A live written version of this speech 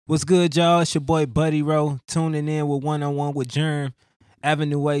What's good, y'all? It's your boy BuddieRoe tuning in with One-on-One with Germ,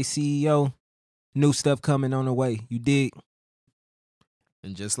 Avenue A CEO. New stuff coming on the way. You dig?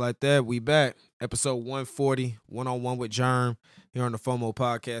 And just like that, we back. Episode 140, One-on-One with Germ, here on the FOMO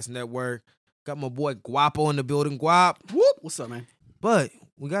Podcast Network. Got my boy Guapo in the building. Guap. Whoop. What's up, man? But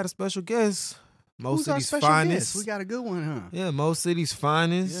we got a special guest. Mo Who's our City's special finest. guest? We got a good one, huh? Yeah, Mo City's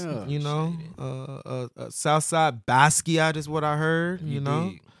finest. Yeah. You know, Southside Basquiat is what I heard. You know,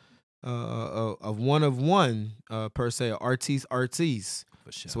 dig? of one, per se, artiste.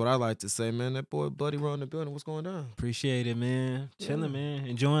 For sure. That's what I like to say, man. That boy BuddieRoe in the building. What's going on? Appreciate it, man. Chilling, man.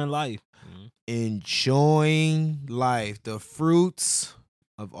 Enjoying life. Enjoying life, the fruits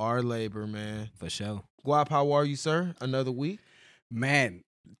of our labor, man. For sure. Guap, how are you, sir? Another week? Man,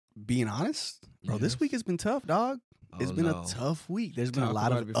 being honest, bro, this week has been tough, dog. It's been a tough week. There's been a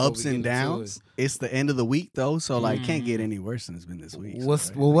lot of ups and downs. It's the end of the week, though, so like can't get any worse than it's been this week. What's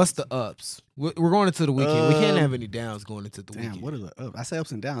the ups? We're going into the weekend. We can't have any downs going into the weekend. Damn, what are the ups? I say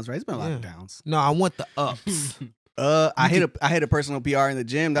ups and downs, right? It's been a lot of downs. No, I want the ups. I hit a personal PR in the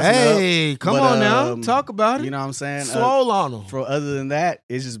gym. That's hey, come but, on now, talk about it. You know what I'm saying? Swole on them. For other than that,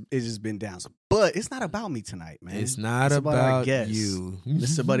 it's just been downs. But it's not about me tonight, man. It's not about about guest. you.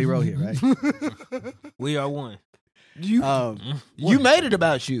 Mr. BuddieRoe here, right? We are one. You made it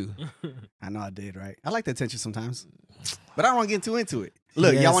about you. I know I did, right? I like the attention sometimes, but I don't want to get too into it.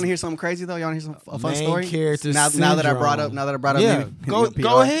 Look, y'all want to hear something crazy though? Y'all want to hear a fun story? Now that I brought up, yeah,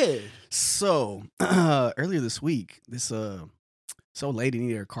 go ahead. So earlier this week, this lady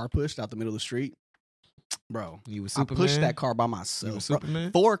needed her car pushed out the middle of the street. Bro, You was I Superman? pushed that car by You myself. was Bro.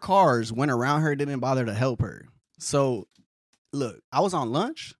 Superman? 4 cars went around her, didn't bother to help her. So look, I was on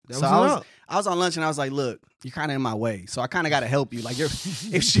lunch. I was on lunch and I was like, look, you're kind of in my way. So I kind of got to help you. Like,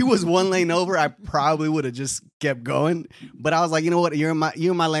 if she was one lane over, I probably would have just kept going. But I was like, you know what? You're in my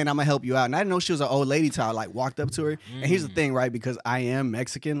lane. I'm going to help you out. And I didn't know she was an old lady till I like walked up to her. And here's the thing, right? Because I am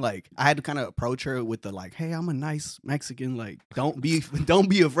Mexican, like I had to kind of approach her with the like, hey, I'm a nice Mexican. Like, don't be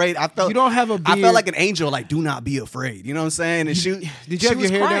afraid. I felt You don't have a beard. I felt like an angel. Like, do not be afraid. You know what I'm saying? And Did you have your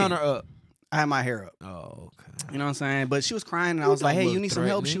hair down or up? I had my hair up. Oh, okay. You know what I'm saying? But she was crying, and I was like, hey, don't you look need some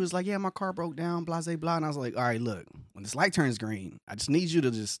help? threatening. She was like, yeah, my car broke down, blah, blah, blah. And I was like, all right, look, when this light turns green, I just need you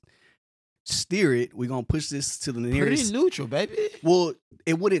to just steer it. We're going to push this to the Pretty nearest. neutral, baby. Well,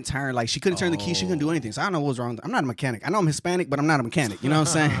 it wouldn't turn. Like, she couldn't turn the key. She couldn't do anything. So I don't know what was wrong. I'm not a mechanic. I know I'm Hispanic, but I'm not a mechanic. You know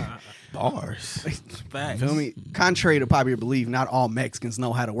what I'm saying? Bars. Facts. Feel me? Contrary to popular belief, not all Mexicans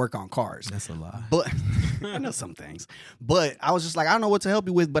know how to work on cars. That's a lie. But I know some things. But I was just like, I don't know what to help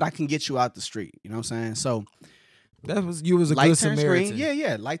you with, but I can get you out the street. You know what I'm saying? So You was a light good turns Samaritan. green.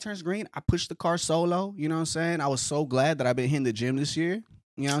 Yeah. Light turns green. I pushed the car solo. You know what I'm saying? I was so glad that I've been hitting the gym this year.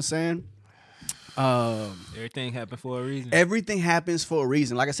 You know what I'm saying? Everything happened for a reason. Everything happens for a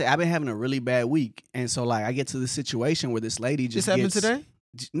reason. Like I said, I've been having a really bad week. And so like I get to this situation where this lady just This happened gets- today?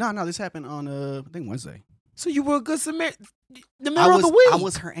 No, this happened on I think Wednesday. So you were a good Samaritan. The middle of the week. I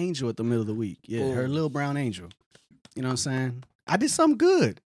was her angel at the middle of the week. Yeah, Ooh. her little brown angel. You know what I'm saying? I did something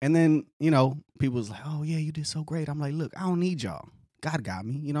good. And then, you know, people was like, oh, yeah, you did so great. I'm like, look, I don't need y'all. God got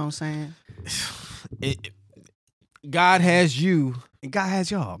me. You know what I'm saying? God has you And God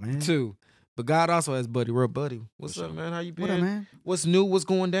has y'all, man. too. But God also has BuddieRoe. Buddy, what's up, man? How you been? What up, man? What's new? What's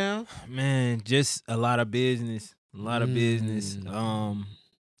going down? Man, just a lot of business.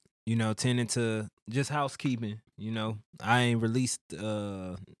 You know, tending to just housekeeping. You know, I ain't released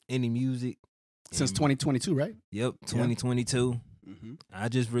any music Since in- 2022, right? Yep, 2022. Mm-hmm. I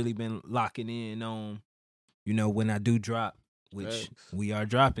just really been locking in on, you know, when I do drop, which Thanks. we are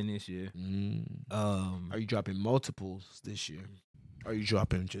dropping this year. Are you dropping multiples this year? Are you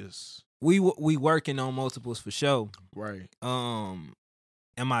dropping just We working on multiples for sure. right? Am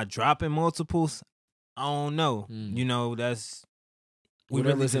I dropping multiples? I don't know. You know, that's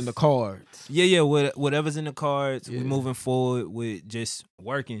Whatever's in the cards. Yeah. Whatever's in the cards, Yeah. we moving forward with just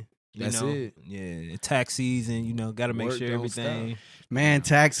working. You That's know? it. Yeah, tax season. You know, got to make Work sure don't everything. Man,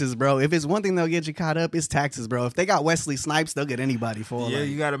 taxes, bro. If it's one thing that'll get you caught up, it's taxes, bro. If they got Wesley Snipes, they'll get anybody for Yeah, like,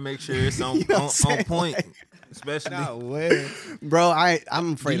 you got to make sure it's on You know what I'm on saying? point. Like- Especially, Bro,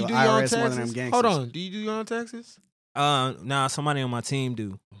 I'm afraid Do of you do your own IRS more than them taxes? gangsters. Hold on. Do you do your own taxes? nah, somebody on my team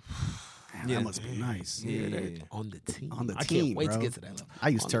do. Damn, Yeah. that must be nice. Yeah. On the team. On the I team, can't wait bro. to get to that level. I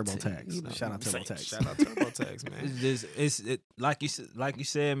use On the TurboTax. team, you know. Shout out TurboTax. Shout out TurboTax, man. It's just like you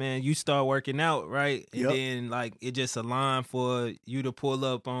said, man. You start working out, right, and Yep. then like it just aligned for you to pull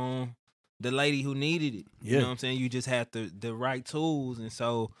up on the lady who needed it. You Yeah. know what I'm saying? You just had the right tools, and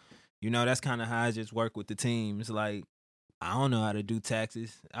so you know that's kind of how I just work with the team. It's like I don't know how to do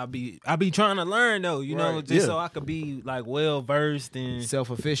taxes. I be trying to learn though, you know, just so I could be like well versed and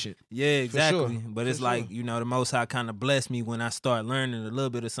self-efficient. Yeah, exactly. Sure. But it's like, you know, the Most High kind of blessed me when I start learning a little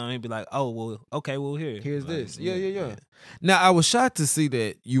bit of something. He'd be like, oh, well, okay, well, here's like, this. Yeah. Now, I was shocked to see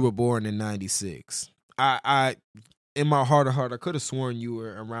that you were born in 96. I in my heart of heart, I could have sworn you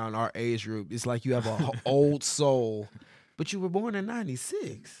were around our age group. It's like you have an old soul, but you were born in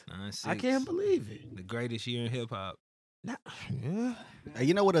 96. 96. I can't believe it. The greatest year in hip-hop. Yeah. Hey,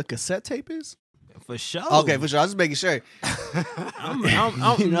 you know what a cassette tape is? For sure. Okay, for sure. I was just making sure. I'm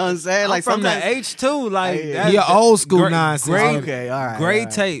you know what I'm saying? Like from the H2, like yeah, old school 9-6. Great, okay, all right. Great all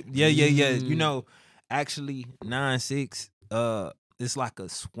right. tape. Yeah. You know, actually 9-6, it's like a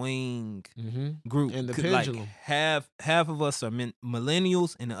swing group. And the like pendulum. half of us are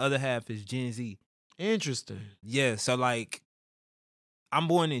millennials and the other half is Gen Z. Interesting. Yeah, so like I'm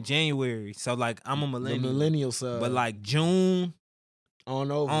born in January, so like I'm a millennial. The millennial side. But like June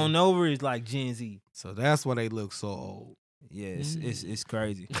on over is like Gen Z. So that's why they look so old. Yeah, it's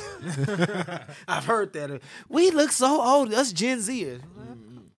crazy. I've heard that. We look so old. Us Gen Zers.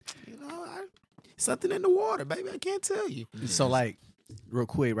 You know, something in the water, baby. I can't tell you. So like, real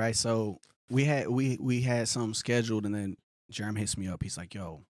quick, right? So we had something scheduled, and then Jerem hits me up. He's like,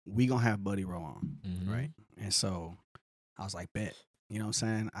 "Yo, we gonna have BuddieRoe on, right?" And so I was like, "Bet." You know what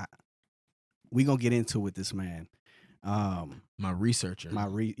I'm saying? We gonna get into it with this man. My researcher. My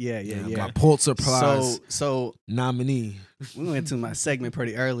My Pulitzer Prize so nominee. We went to my segment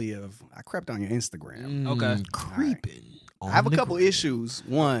pretty early of I crept on your Instagram. Okay. Creeping. I have a couple issues.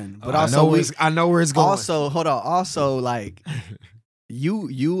 One, but I know where it's going. Also, hold on. Also, like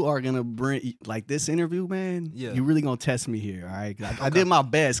you are gonna bring like this interview, man. Yeah. You really gonna test me here, all right? I did my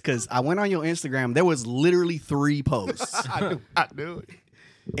best because I went on your Instagram. There was literally 3 posts. I knew it.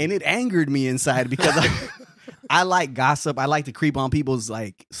 And it angered me inside because I like gossip. I like to creep on people's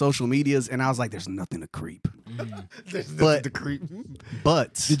like social medias, and I was like, "There's nothing to creep." There's nothing to creep.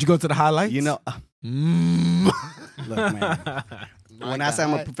 But did you go to the highlights? You know, look, man. When I say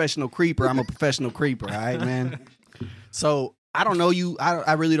I'm a professional creeper, I'm a professional creeper. All right, man. So I don't know you.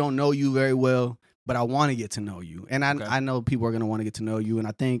 I really don't know you very well, but I want to get to know you, and I know people are gonna want to get to know you, and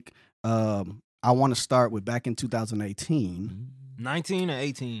I think I want to start with back in 2018. 19 or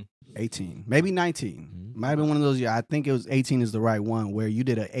 18? 18, maybe 19. Might have been one of those years. I think it was 18 is the right one, where you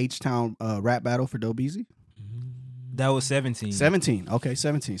did a H-Town rap battle for Dope Easy. That was 17. 17. Okay,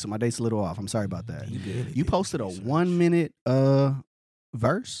 17. So my date's a little off. I'm sorry about that. You posted a 1-minute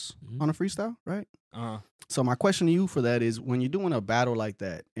verse on a freestyle, right? So my question to you for that is, when you're doing a battle like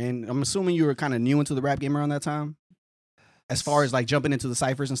that, and I'm assuming you were kind of new into the rap game around that time, as far as like jumping into the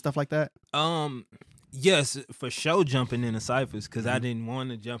ciphers and stuff like that? Yes, for sure jumping into ciphers, because I didn't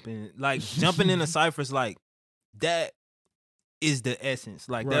want to jump in. Like, jumping into ciphers, like, that is the essence.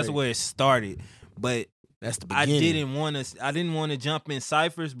 Like, that's where it started. But that's the beginning. I didn't want to jump in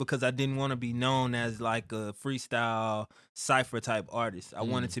ciphers because I didn't want to be known as like a freestyle cipher type artist. I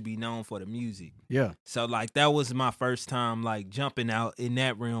wanted to be known for the music. Yeah. So like that was my first time like jumping out in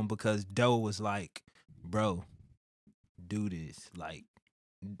that realm, because Doe was like, "Bro, do this. Like,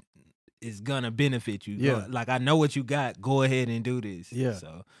 it's gonna benefit you. Yeah. Like, I know what you got. Go ahead and do this." Yeah.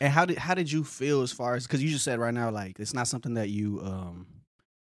 So, and how did you feel as far as, because you just said right now, like, it's not something that you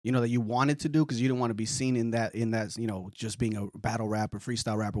that you wanted to do, because you didn't want to be seen in that just being a battle rapper,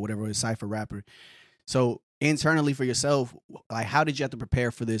 freestyle rapper, whatever, a cipher rapper. So internally for yourself, like, how did you have to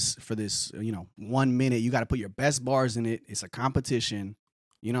prepare for this 1 minute? You got to put your best bars in it. It's a competition.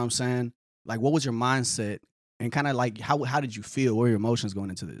 You know what I'm saying? Like, what was your mindset? And kind of like, how did you feel? What were your emotions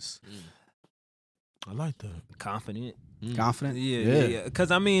going into this? I like that. confident. Confident? Yeah.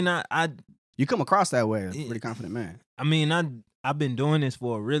 Because I mean, you come across that way, a pretty confident man. I mean, I've been doing this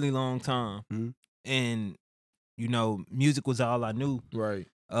for a really long time, Mm-hmm. and music was all I knew. Right.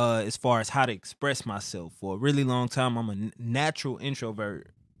 As far as how to express myself, for a really long time, I'm a natural introvert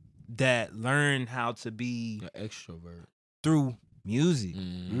that learned how to be an extrovert through music.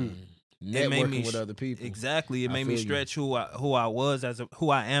 Networking with other people. Exactly. It made me stretch who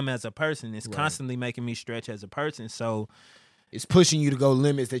I am as a person. It's constantly making me stretch as a person. So it's pushing you to go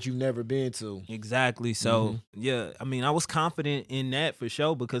limits that you've never been to. Exactly. So yeah, I mean, I was confident in that for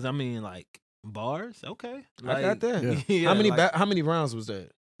sure, because I mean, like, bars, okay, like, I got that. Yeah, how many rounds was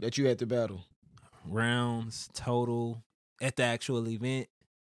that you had to battle? Rounds total at the actual event.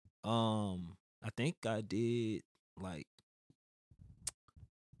 I think I did like,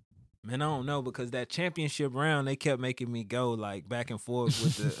 man, I don't know, because that championship round, they kept making me go like back and forth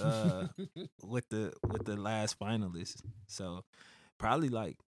with the with the last finalists. So probably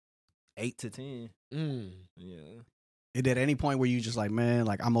like 8 to 10. Yeah. At any point where you just like, man,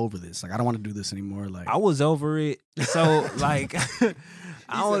 like I'm over this. Like I don't want to do this anymore. Like I was over it. So like,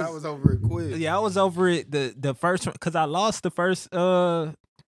 I was over it quick. Yeah, I was over it. The first one because I lost the first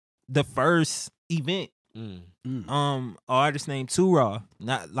event. Artist named Too Raw.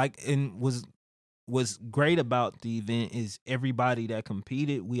 Not like and was great about the event is everybody that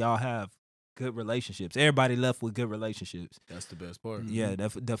competed. We all have good relationships. Everybody left with good relationships. That's the best part. Yeah,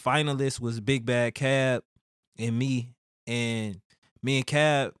 the finalist was Big Bad Cab and me. And me and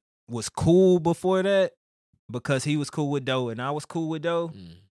Cab was cool before that because he was cool with Doe and I was cool with Doe.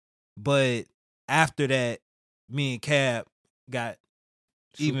 But after that, me and Cab got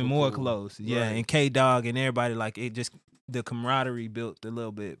even more close. Yeah, and K-Dog and everybody, like, it just, the camaraderie built a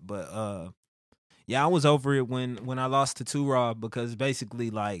little bit. But, yeah, I was over it when I lost to Too Raw because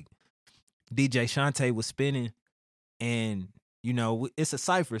basically, like, DJ Shantae was spinning and, you know, it's a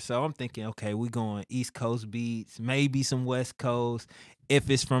cypher. So I'm thinking, okay, we going East Coast beats, maybe some West Coast.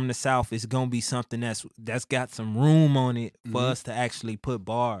 If it's from the South, it's going to be something that's got some room on it for us to actually put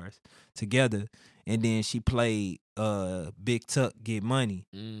bars together. And then she played Big Tuck Get Money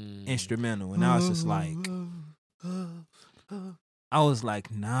instrumental. And I was just like,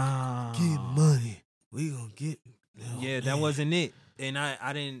 nah. Get money. We gonna get. Yeah, that wasn't it. And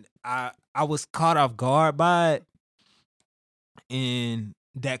I was caught off guard by it. And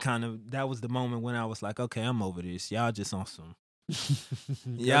that was the moment when I was like, okay, I'm over this. Y'all just on some.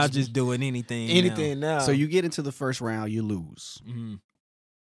 Y'all just doing anything now. So you get into the first round, you lose. Mm-hmm.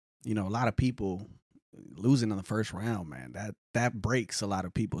 You know, a lot of people losing in the first round, man. That breaks a lot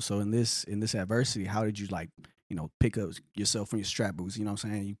of people. So in this adversity, how did you like, you know, pick up yourself from your strap boots? You know what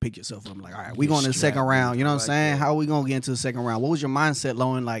I'm saying? You pick yourself up like, all right, we going to the second round. You know what I'm saying? How are we gonna get into the second round? What was your mindset,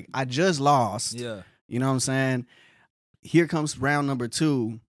 Lowen? Like, I just lost. Yeah. You know what I'm saying? Here comes round number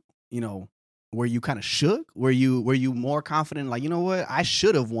 2, you know, were you kind of shook? Were you more confident? Like, you know what? I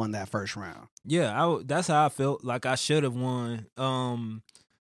should have won that first round. Yeah, that's how I felt. Like I should have won.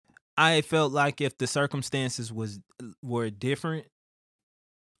 I felt like if the circumstances were different,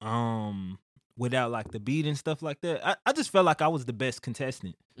 without like the beat and stuff like that, I just felt like I was the best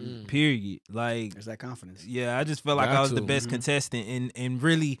contestant. Period. Like there's that confidence. Yeah, I just felt like I was the best contestant, and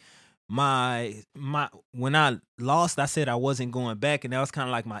really. My when I lost, I said I wasn't going back, and that was kind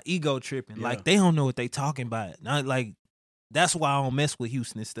of like my ego tripping. Yeah. Like they don't know what they talking about. Like that's why I don't mess with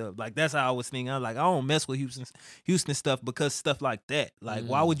Houston stuff. Like that's how I was thinking. I was like, I don't mess with Houston stuff because stuff like that. Like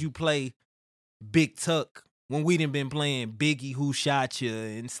why would you play Big Tuck when we done been playing Biggie Who Shot Ya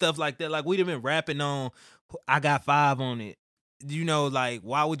and stuff like that? Like we done been rapping on I Got 5 on it. You know, like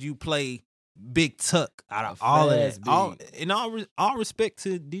why would you play Big Tuck out of all of that? In all respect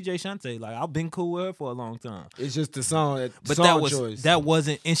to DJ Shantae, like I've been cool with her for a long time. It's just the song, choice. That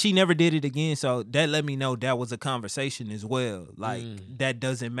wasn't, and she never did it again. So that let me know that was a conversation as well. Like that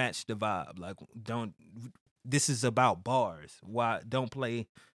doesn't match the vibe. Like this is about bars. Why don't play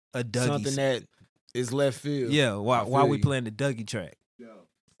a Dougie? Something that is left field. Yeah. Why we playing the Dougie track? Yo,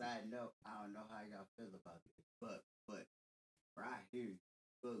 side note, I don't know how y'all feel about this, but right here,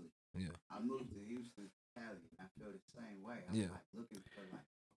 fully. Yeah. I moved to Houston, Cali, and I feel the same way. I'm like looking for like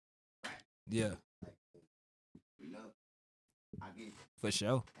rap. Yeah. Like, you know, I get for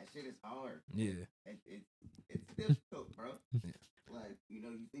sure. That shit is hard. Yeah. It's difficult, bro. Yeah. Like, you know,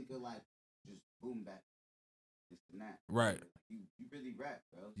 you think of like just boom back, this and that. Right. You really rap,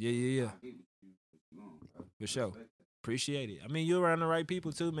 bro. Yeah. I get what you want, bro. For sure. Appreciate it. I mean, you're around the right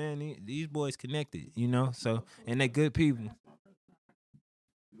people too, man. These boys connected, you know. So, and they're good people.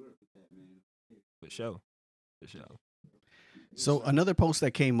 For sure. So another post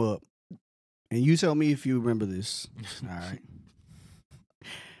that came up, and you tell me if you remember this. All right.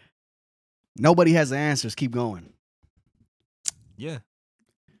 Nobody has the answers. Keep going. Yeah.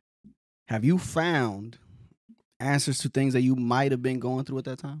 Have you found answers to things that you might have been going through at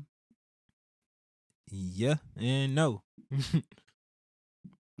that time? Yeah and no.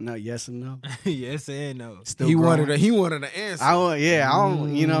 No, yes and no. Yes and no. Still he wanted an answer. I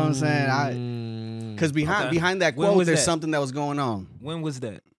don't. You know what I'm saying? Because behind that quote, there's something that was going on. When was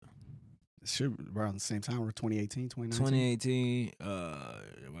that? It should be around the same time, or 2018, 2019.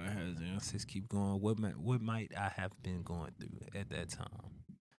 My answers keep going. What might I have been going through at that time?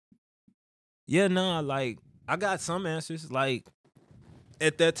 Yeah, no, like I got some answers. Like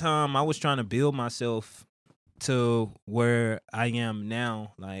at that time, I was trying to build myself to where I am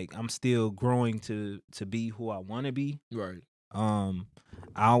now. Like I'm still growing to be who I want to be. Right.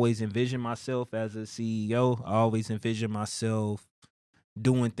 I always envision myself as a CEO. I always envision myself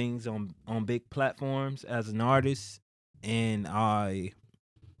doing things on big platforms as an artist, and I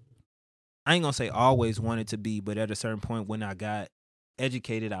I ain't gonna say always wanted to be, but at a certain point when I got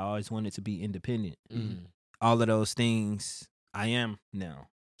educated, I always wanted to be independent. All of those things I am now.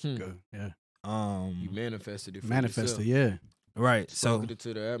 Good. Yeah. You manifested it. For Manifested. yourself. Yeah. Right. Spoke So it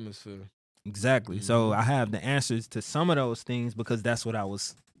to the atmosphere. exactly. So I have the answers to some of those things because that's what I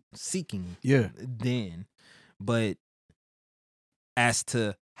was seeking. Yeah. Then, but as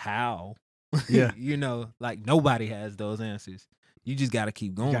to how, Yeah. you know, like nobody has those answers. You just got to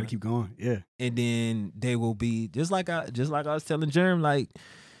keep going. You gotta keep going. Yeah. And then they will be just like I was telling Germ, like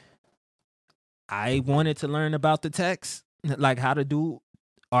I wanted to learn about the tax, like how to do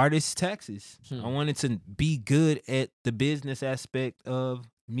artist taxes. I wanted to be good at the business aspect of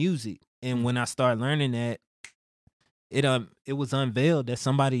music. And when I started learning that, it was unveiled that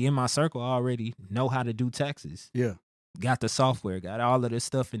somebody in my circle already know how to do taxes. Yeah. Got the software, got all of this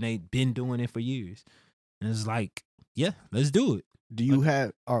stuff, and they've been doing it for years. And it's like, yeah, let's do it. Do you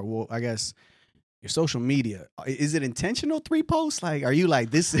have, or well, I guess your social media, is it intentional 3 posts? Like, are you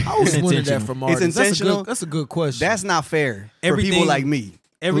like this? I always It's wondered that intentional. from It's artists. intentional? That's a good question. That's not fair for Everything- people like me.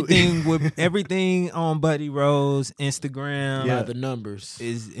 Everything on BuddieRoe's Instagram by the numbers.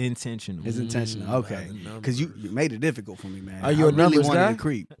 is intentional. It's intentional. Okay. by the numbers. Because you made it difficult for me, man. Are you a I really numbers wanted guy? to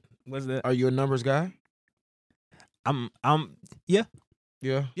creep. What's that? Are you a numbers guy? Yeah.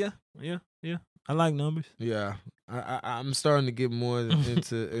 Yeah. I like numbers. Yeah. I'm starting to get more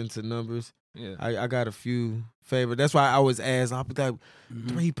into numbers. Yeah. I got a few favorite. That's why I always ask. I'll be like,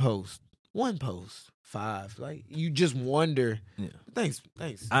 3 posts, 1 post, 5. Like you just wonder. Yeah. Thanks.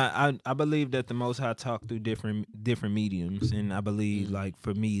 I believe that the Most High talk through different mediums, and I believe like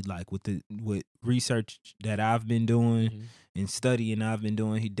for me, like with research that I've been doing and studying I've been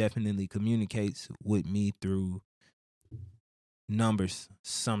doing, he definitely communicates with me through numbers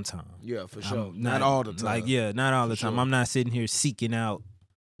sometimes. Yeah, for sure. I'm Not all the time. Like not all the For time. sure. I'm not sitting here seeking out,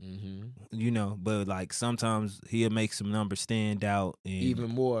 Mm-hmm. but like sometimes he'll make some numbers stand out, and Even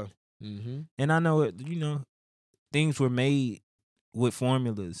more. Mm-hmm. and I know it. Things were made with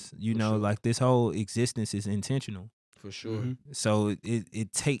formulas. sure. Like this whole existence is intentional. For sure. So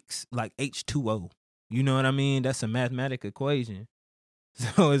it takes like H2O. You know what I mean? That's a mathematical equation.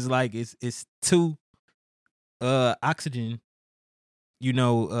 So it's like it's 2 oxygen,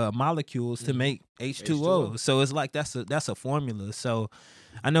 molecules to make H2O. So it's like that's a formula. So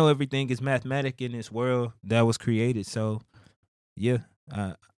I know everything is mathematic in this world that was created. So yeah,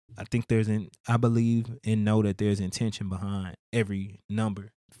 I think I believe and know that there's intention behind every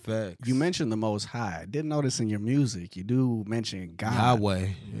number. Facts. You mentioned the Most High. I did notice in your music you do mention God. Yahweh,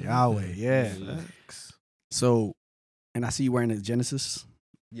 yeah. Facts. So, and I see you wearing the Genesis.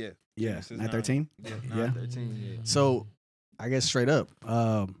 Yeah. Yeah, Genesis 9:13. Yeah, Yeah. 9:13. Yeah. So, I guess straight up.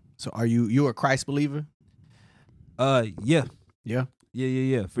 So are you a Christ believer? Yeah.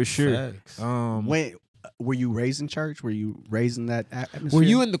 Yeah. For sure. Facts. When were you raised in church? Were you raised in that atmosphere? Were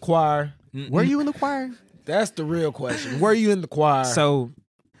you in the choir? Were you in the choir? That's the real question. Were you in the choir? So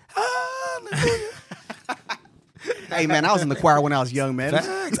Hey man, I was in the choir when I was young, man.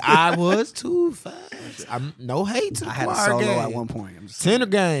 Facts. I was too. Facts. I'm no hate to the I had a choir solo gang. at one point. I'm just Tenor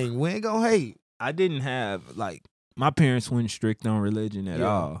gang. We ain't gonna hate. I didn't have like my parents weren't strict on religion at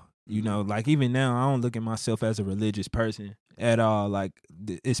all. Like even now I don't look at myself as a religious person at all. Like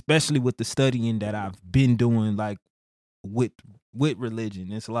especially with the studying that I've been doing, like with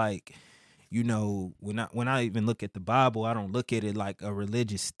religion. It's like, when I even look at the Bible, I don't look at it like a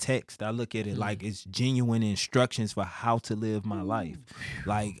religious text. I look at it like it's genuine instructions for how to live my life.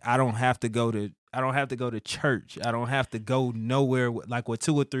 Like I don't have to go to church. I don't have to go nowhere. Like where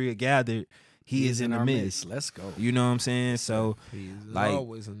 2 or 3 are gathered, he is in the our midst. Let's go. You know what I'm saying? So He's like,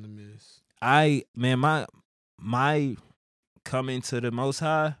 always in the midst. my coming to the Most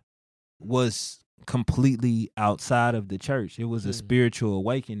High was completely outside of the church. It was a spiritual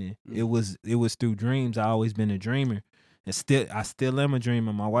awakening. It was through dreams. I always been a dreamer, and I still am a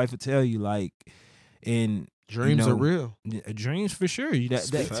dreamer. My wife would tell you, like, and Dreams are real. Dreams for sure.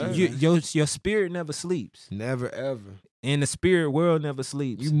 Facts. Your spirit never sleeps, Never ever. and the spirit world never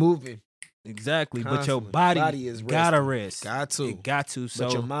sleeps. You moving. Exactly, but your Constantly. body is gotta resting. rest. Got to. It got to. So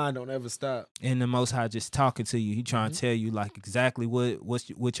But your mind don't ever stop. and the Most High just talking to you. He trying to tell you like exactly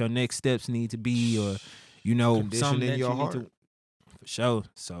what your next steps need to be, or something Conditioning that your you heart. need to. For sure.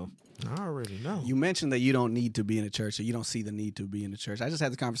 So I already know. You mentioned that you don't need to be in the church, or you don't see the need to be in the church. I just had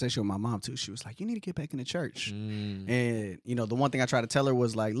this conversation with my mom too. She was like, "You need to get back in the church." And the one thing I tried to tell her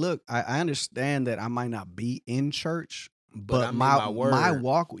was like, "Look, I understand that I might not be in church, but I mean my my word.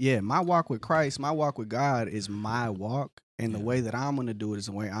 walk with Christ, my walk with God is my walk, And the way that I'm gonna do it is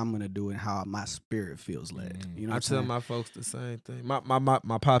the way I'm gonna do it, and how my spirit feels led. You know, what I I'm tell my folks the same thing.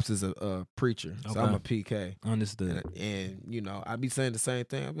 My pops is a preacher, so I'm a PK. Understood. And you know, I be saying the same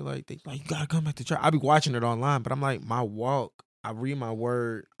thing. I be like, you gotta come back to church. I be watching it online, but I'm like, my walk. I read my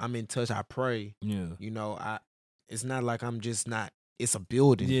word. I'm in touch. I pray. Yeah. You know, it's not like I'm just not. It's a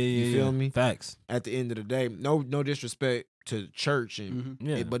building. You feel me? Facts. At the end of the day, no disrespect to church, and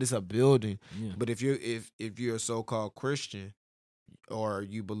but it's a building. Yeah. But if you're a so-called Christian or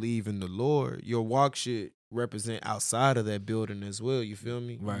you believe in the Lord, your walk should represent outside of that building as well. You feel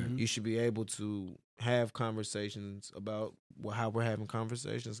me? Right. You should be able to have conversations about how we're having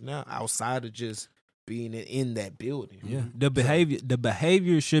conversations now outside of just being in that building. Yeah. The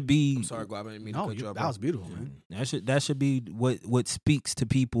behavior should be. I'm sorry, Guap, I didn't mean to cut you off. That was beautiful, man. That should be what speaks to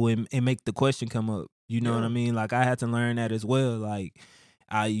people and make the question come up. You know what I mean? Like, I had to learn that as well. Like,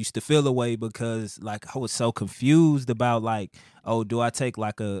 I used to feel away because, like, I was so confused about, like, oh, do I take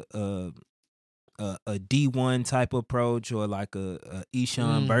like a D1 type approach or like a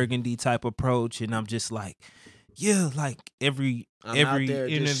Eshawn Burgundy type approach? And I'm just like, yeah, like every interview,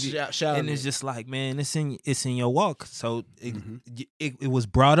 and it's just like, man, it's in your walk. So it was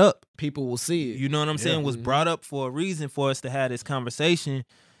brought up. People will see it. You know what I'm saying? It was brought up for a reason for us to have this conversation.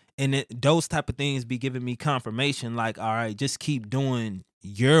 And those type of things be giving me confirmation, like, all right, just keep doing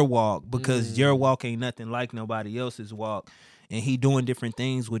your walk, because your walk ain't nothing like nobody else's walk, and he doing different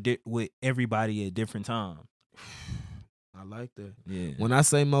things with everybody at different times. I like that. Yeah. When I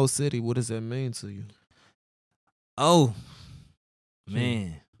say Mo City, what does that mean to you? Oh,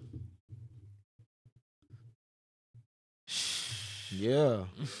 man. Yeah.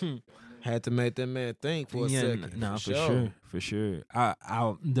 Had to make that man think for a second. No, for sure. I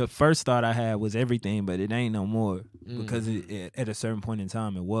the first thought I had was everything, but it ain't no more, because at a certain point in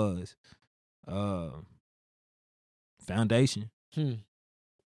time it was foundation. Yeah.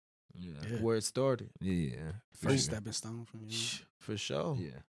 Where it started. Yeah. First stepping stone from you. For sure.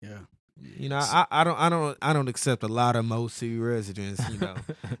 Yeah. You know, I don't accept a lot of Mo City residents. You know,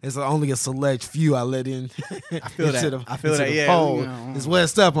 it's only a select few I let in. I feel that. I feel that. Yeah, fold. It's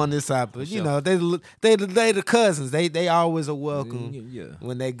West up on this side, but you know, they the cousins. They always are welcome.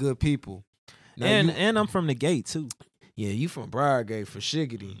 When they good people. Now, and I'm from the gate too. Yeah, you from Briargate for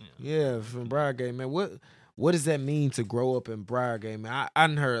shiggity. Yeah, from Briargate, man. What does that mean to grow up in Briargate, man? I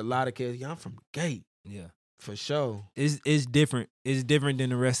done heard a lot of kids. Yeah, I'm from the Gate. Yeah. For sure. It's different. It's different than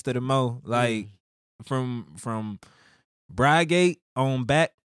the rest of the Mo. Like from Brygate on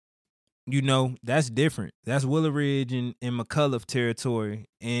back, you know, that's different. That's Willow Ridge and McCullough territory.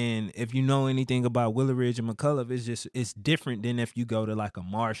 And if you know anything about Willow Ridge and McCullough, it's different than if you go to like a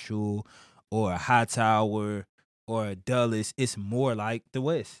Marshall or a Hightower or a Dulles. It's more like the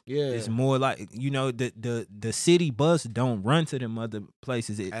West. Yeah. It's more like, you know, the city bus don't run to them other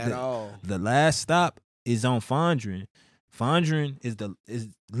places at all. The last stop is on Fondren. Fondren is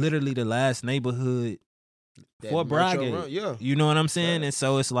literally the last neighborhood for Brygate. Yeah. You know what I'm saying? And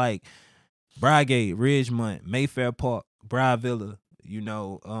so it's like Brygate, Ridgemont, Mayfair Park, Bryvilla,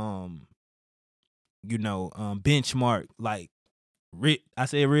 Benchmark, like I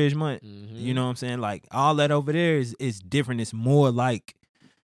said Ridgemont. You know what I'm saying? Like all that over there is different. It's more like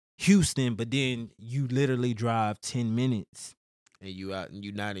Houston, but then you literally drive 10 minutes. And you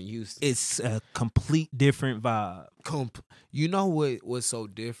not in Houston. It's a complete different vibe. You know what's so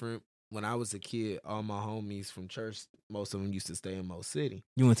different? When I was a kid, all my homies from church, most of them used to stay in Mo City.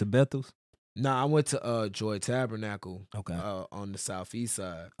 You went to Bethel's? No, I went to Joy Tabernacle. Okay. On the southeast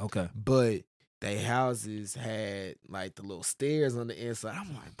side. Okay. But they houses had like the little stairs on the inside.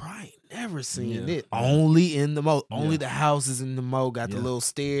 I'm like, bro, I ain't never seen it. Only in the Mo. Only the houses in the Mo got the little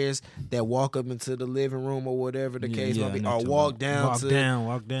stairs that walk up into the living room or whatever the case might be. Or walk down.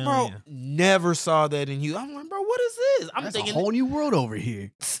 Walk down. Bro, never saw that in you. I'm like, bro, what is this? That's thinking a whole new world over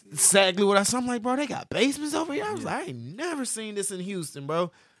here. Exactly what I saw. I'm like, bro, they got basements over here. I was like, I ain't never seen this in Houston,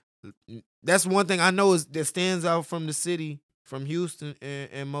 bro. That's one thing I know that stands out from the city, from Houston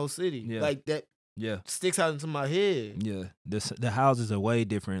and Mo City. Yeah. Like that. Yeah, sticks out into my head. Yeah, the houses are way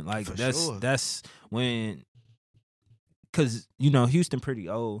different. Like that's when, cause Houston pretty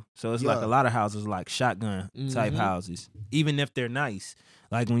old, so it's like a lot of houses like shotgun type houses, even if they're nice.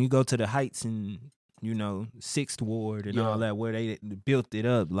 Like when you go to the Heights and 6th Ward and all that, where they built it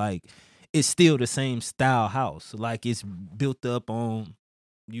up, like it's still the same style house. Like it's built up on.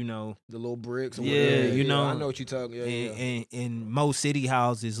 The little bricks. Or whatever. I know what you're talking. And most city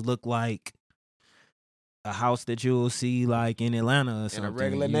houses look like a house that you'll see like in Atlanta or something. In a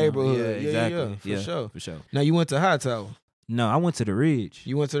regular neighborhood. Yeah, exactly. For sure. Now you went to Hightower. No, I went to the Ridge.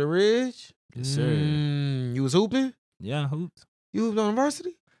 You went to the Ridge? Yes, sir. You was hooping? Yeah, hoops. You hooped on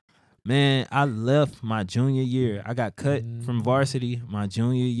varsity? Man, I left my junior year. I got cut from varsity my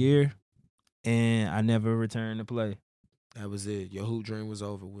junior year, and I never returned to play. That was it. Your hoop dream was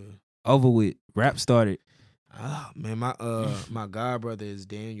over with. Over with. Rap started. Oh man, my god brother is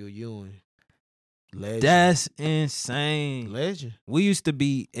Daniel Ewing. Legend. That's insane. Legend. We used to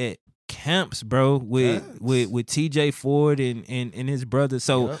be at camps, bro, with TJ Ford and his brother.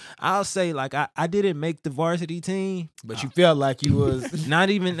 So I'll say, like, I didn't make the varsity team, but you felt like you was not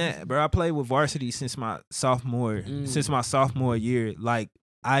even that, bro. I played with varsity since my sophomore year. Like,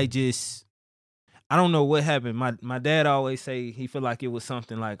 I don't know what happened. My dad always say he feel like it was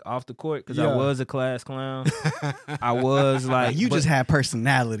something like off the court because I was a class clown. I was like, you just had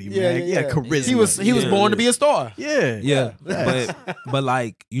personality, man. Yeah, charisma. He was born to be a star. Yeah. But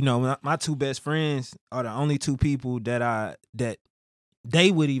like, you know, my two best friends are the only two people that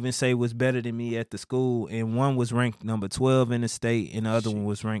they would even say was better than me at the school, and one was ranked number 12 in the state, and the other one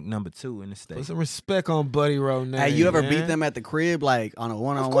was ranked number 2 in the state. Put some respect on BuddieRoe name. Hey, you ever beat them at the crib, like on a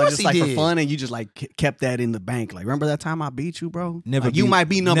one-on-one, just like for fun, and you just like kept that in the bank? Like, remember that time I beat you, bro? Never. Like, you might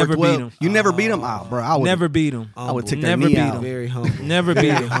be number 12. You never beat him, bro. I would never beat him. I would take their knee out. Very humble. Never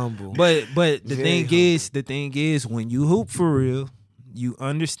beat him. Humble. But the thing is, when you hoop for real, you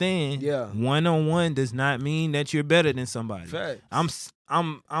understand. Yeah. 1-on-1 does not mean that you're better than somebody. Facts.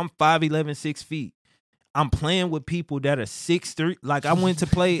 I'm 5'11", 6 feet. I'm playing with people that are 6'3". Like, I went to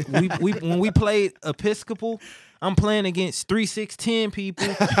play when we played Episcopal, I'm playing against 3, 6, 10 people.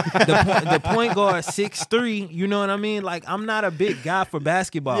 The point guard 6'3". You know what I mean? Like, I'm not a big guy for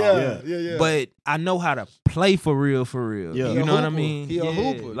basketball. Yeah. But I know how to play for real. Yeah. You know what I mean? He a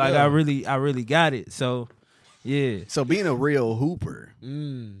hooper. Like, I really got it. So, yeah. So being a real hooper,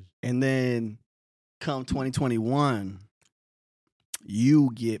 and then come 2021, you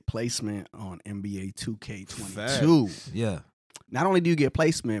get placement on NBA 2K22. Yeah. Not only do you get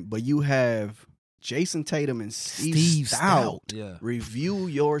placement, but you have Jason Tatum and Steve Stout review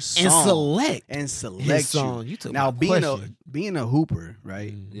your song and select his song. You took now my being a hooper,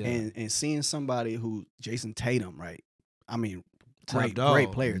 right? Yeah. And seeing somebody who Jason Tatum, right? I mean, Top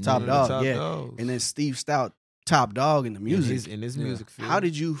great player, top dog, and then Steve Stout, top dog in the music, in his music field. How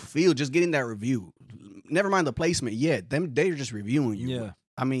did you feel just getting that review? Never mind the placement. Yeah, they're just reviewing you. Yeah.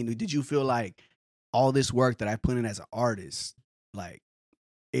 I mean, did you feel like all this work that I put in as an artist, like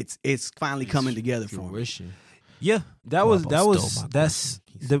it's finally coming together for me? Yeah, that's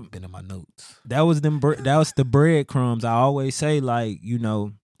been in my notes. That was the breadcrumbs. I always say, like, you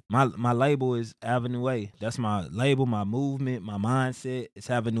know, my label is Avenue A. That's my label, my movement, my mindset. It's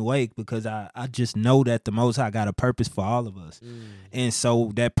Avenue A because I just know that the Most High got a purpose for all of us. And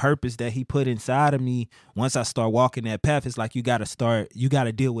so that purpose that he put inside of me, once I start walking that path, it's like you got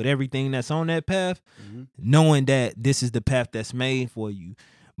to deal with everything that's on that path, knowing that this is the path that's made for you.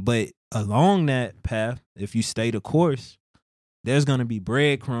 But along that path, if you stay the course, there's going to be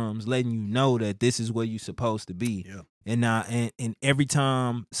breadcrumbs letting you know that this is where you're supposed to be. Yeah. And every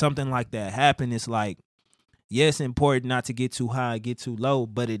time something like that happens, it's like, yes, it's important not to get too high, get too low,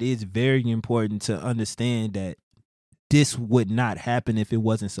 but it is very important to understand that this would not happen if it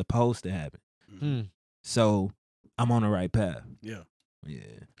wasn't supposed to happen. So I'm on the right path. Yeah. Yeah.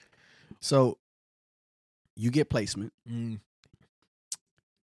 So you get placement.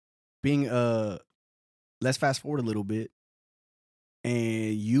 Being let's fast forward a little bit.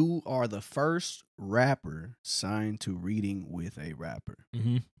 And you are the first rapper signed to Reading with a Rapper.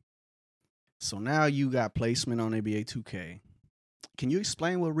 So now you got placement on NBA 2K. Can you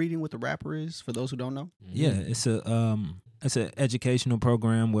explain what Reading with a Rapper is for those who don't know? Yeah, it's an educational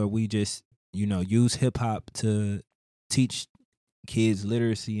program where we just, you know, use hip hop to teach kids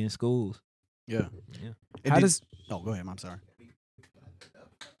literacy in schools. Yeah. Oh, go ahead. I'm sorry.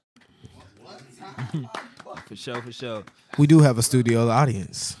 For sure. We do have a studio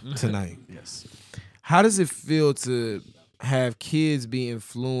audience tonight. Yes. How does it feel to have kids be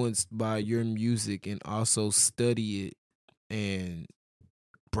influenced by your music and also study it and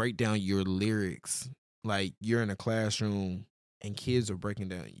break down your lyrics? Like, you're in a classroom and kids are breaking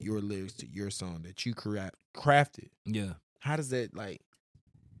down your lyrics to your song that you crafted. Yeah. How does that, like,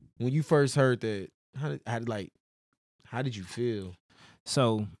 when you first heard that, how did you feel?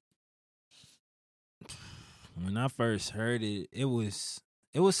 So when I first heard it, it was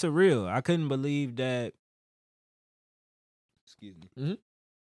surreal. I couldn't believe that. Excuse me.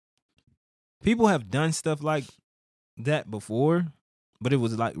 People have done stuff like that before, but it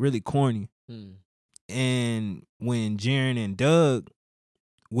was like really corny. And when Jaren and Doug,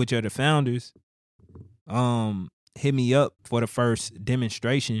 which are the founders, hit me up for the first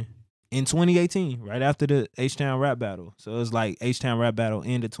demonstration, in 2018, right after the H-Town rap battle. So it was like H-Town rap battle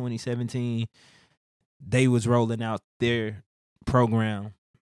end of 2017. They was rolling out their program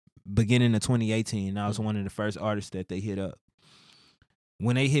beginning of 2018. And I was one of the first artists that they hit up.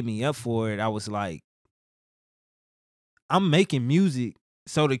 When they hit me up for it, I was like, I'm making music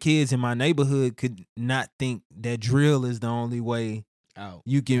so the kids in my neighborhood could not think that drill is the only way Out.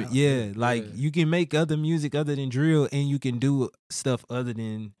 you can. Out. Like you can make other music other than drill, and you can do stuff other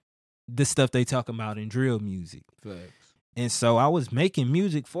than the stuff they talk about in drill music. Facts. And so I was making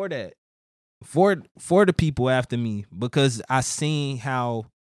music for that, for the people after me, because I seen how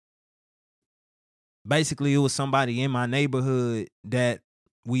basically it was somebody in my neighborhood that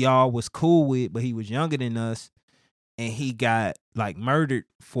we all was cool with, but he was younger than us, and he got like murdered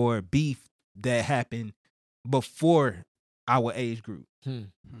for beef that happened before our age group.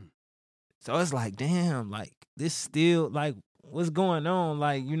 So it's like, damn, like this still like what's going on?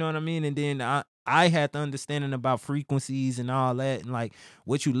 Like, you know what I mean? And then I had the understanding about frequencies and all that, and like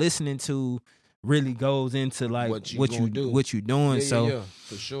what you listening to really goes into like what you doing. Yeah,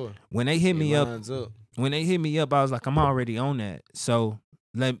 for sure. When they hit me up, I was like, I'm already on that. So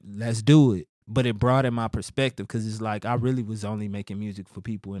let's do it. But it broadened my perspective because it's like I really was only making music for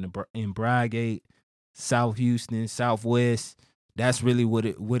people in Bryegate, South Houston, Southwest. That's really what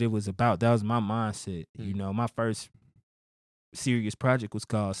it was about. That was my mindset. You know, my first serious project was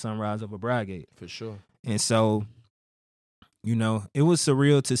called Sunrise Over Bryegate. For sure. And so, you know, it was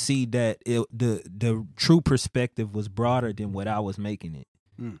surreal to see that the true perspective was broader than what I was making it.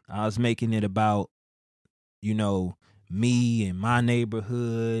 I was making it about, you know, me and my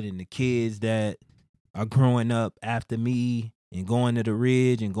neighborhood and the kids that are growing up after me and going to the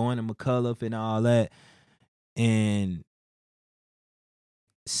Ridge and going to McCullough and all that. And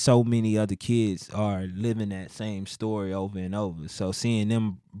so many other kids are living that same story over and over. So seeing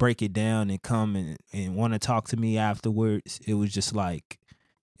them break it down and come and want to talk to me afterwards, it was just like,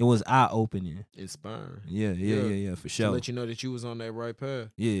 it was eye-opening. Inspiring. Yeah, for sure. To let you know that you was on that right path.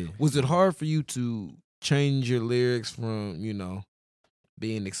 Yeah. Was it hard for you to change your lyrics from, you know,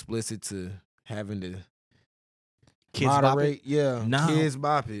 being explicit to having to Kids moderate? Bop it? Yeah. Nah. Kids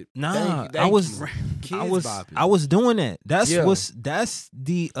bop it. Nah, Thank I was you. Kids bop it. I was doing that. That's Yeah. that's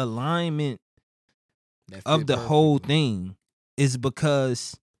the alignment That of fit the whole perfectly. thing, is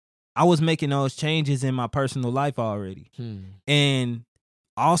because I was making those changes in my personal life already. And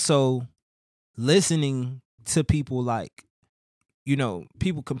also listening to people like, you know,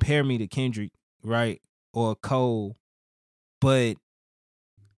 people compare me to Kendrick, right? Or Cole. But,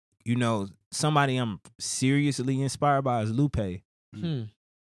 you know, somebody I'm seriously inspired by is Lupe.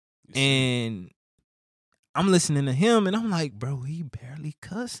 And I'm listening to him and I'm like, bro, he barely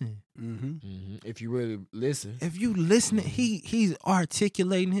cussing. If you really listen. If you listen, he's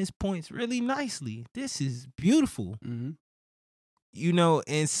articulating his points really nicely. This is beautiful. You know,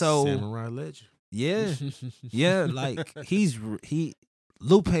 and so Samurai legend. Yeah. Yeah, like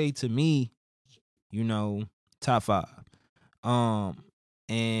Lupe to me, you know, top 5.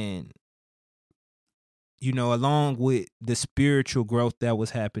 And you know, along with the spiritual growth that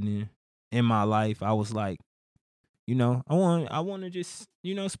was happening in my life, I was like, you know, I want to just,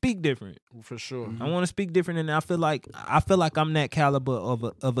 you know, speak different. For sure. I want to speak different, and I feel like I'm that caliber of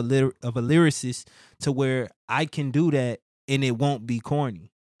a lyricist to where I can do that and it won't be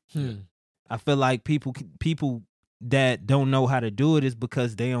corny. I feel like people that don't know how to do it is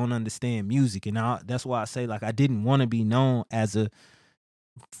because they don't understand music, and that's why I say, like, I didn't want to be known as a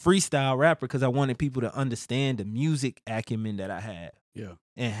freestyle rapper because I wanted people to understand the music acumen that I had. Yeah.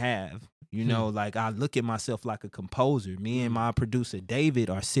 And have. You know, like, I look at myself like a composer. Me and my producer David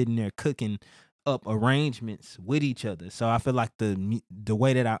are sitting there cooking up arrangements with each other. So I feel like the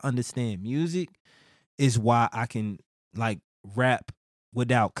way that I understand music is why I can, like, rap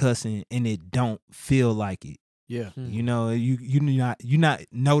without cussing and it don't feel like it. Yeah. You know, you're not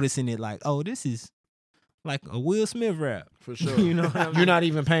noticing it like, oh, this is like a Will Smith rap. For sure. You know what I mean? You're not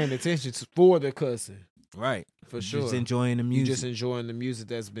even paying attention for the cussing. Right. For sure. Just enjoying the music. You're just enjoying the music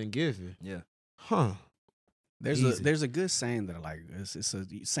that's been given. Yeah. Huh. There's a good saying that I like. It's a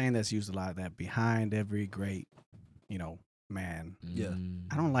saying that's used a lot, that behind every great, you know, man. Yeah.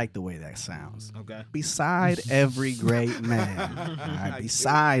 I don't like the way that sounds. Okay. Beside every great man. All right?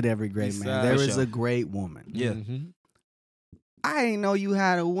 Beside every great man, there is a great woman. Yeah. I didn't know you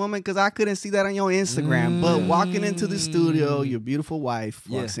had a woman because I couldn't see that on your Instagram. But walking into the studio, your beautiful wife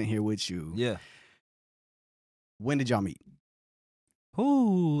walks in here with you. Yeah. When did y'all meet?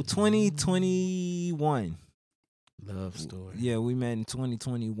 Ooh, 2021. Love story. Yeah, we met in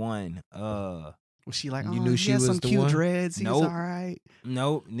 2021. Was she like, You oh, knew he she has was some the cute one? dreads? He's Nope. all right.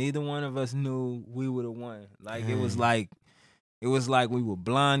 Nope, neither one of us knew we would have won. Like it was Dang. like we were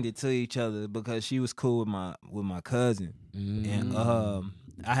blinded to each other because she was cool with my cousin, and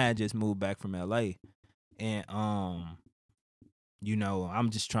I had just moved back from LA, and you know, I'm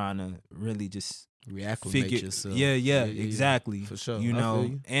just trying to really just reacclimate yourself. Yeah, exactly. For sure. You I know, feel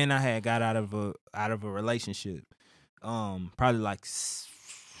you. and I had got out of a relationship, probably like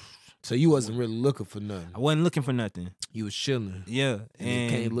So you wasn't really looking for nothing. I wasn't looking for nothing. You was chilling. Yeah, And it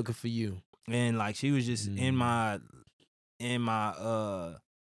came looking for you. and like she was just in my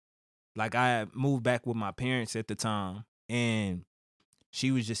like I had moved back with my parents at the time, and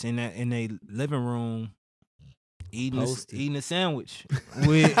she was just in a living room eating a sandwich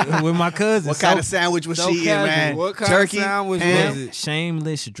with my cousin. What kind of sandwich was she casual. in, man? What kind Turkey, of sandwich ham? was it?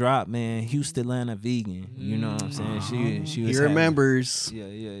 Shameless drop, man. Houston, Atlanta vegan. You know what I'm saying? She was He remembers. Yeah.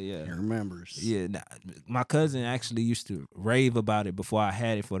 He remembers. Yeah, my cousin actually used to rave about it before I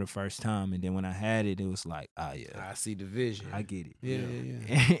had it for the first time, and then when I had it, it was like, oh yeah, I see the vision. I get it.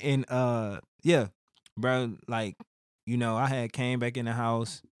 Yeah. And yeah, bro, like, you know, I had came back in the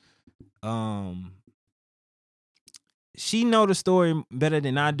house. She know the story better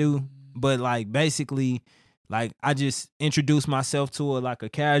than I do, but like basically, like I just introduced myself to her like a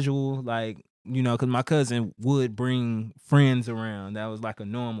casual, like, you know, because my cousin would bring friends around. That was like a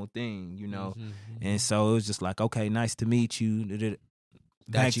normal thing, you know. And so it was just like, okay, nice to meet you.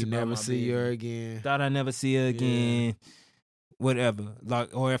 That you never see her again. Thought I'd never see her again. Whatever. Like,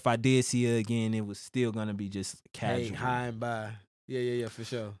 or if I did see her again, it was still gonna be just casual. Hey, high and by. Yeah, for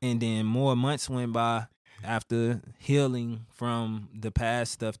sure. And then more months went by after healing from the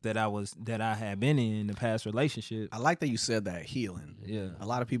past stuff that I had been in the past relationship. I like that you said that, healing. Yeah. A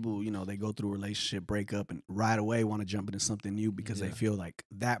lot of people, you know, they go through a relationship breakup and right away want to jump into something new because they feel like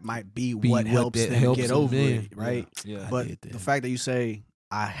that might be what helps them get over it, right? Yeah. But the fact that you say,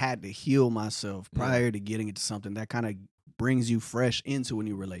 I had to heal myself prior to getting into something, that kind of brings you fresh into a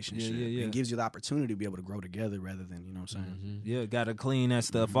new relationship and gives you the opportunity to be able to grow together rather than, you know what I'm saying? Yeah, gotta clean that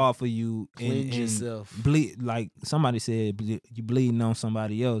stuff off of you. Cleanse yourself. Bleed, like somebody said, you bleeding on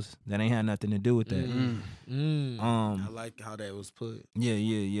somebody else that ain't had nothing to do with that. I like how that was put.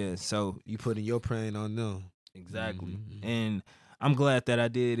 Yeah. So You putting your pain on them. exactly. And I'm glad that I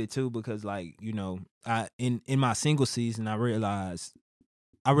did it too, because like, you know, I in my single season I realized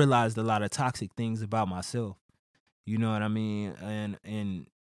a lot of toxic things about myself. You know what I mean? And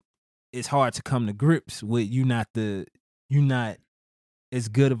it's hard to come to grips with you're not as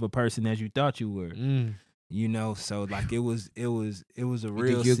good of a person as you thought you were. You know, so like it was a real You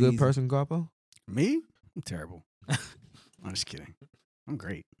think you're a good person, Garpo? Me? I'm terrible. I'm just kidding. I'm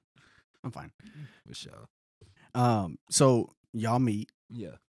great. I'm fine. For sure. So y'all meet.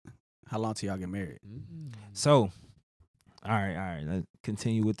 Yeah. How long till y'all get married? So, all right. Let's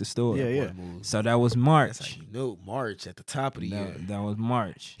continue with the story. Yeah. So that was That's March. how you know March at the top of the year. That was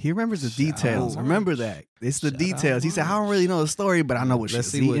March. He remembers the details. out. Remember that. It's the Shout details. out He said, I don't really know the story, but I know what she Let's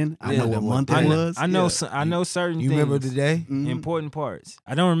was see what- eating. I yeah, know what what month day. it was. I know. Yeah. I know certain. You things, remember the day? Mhm. important parts.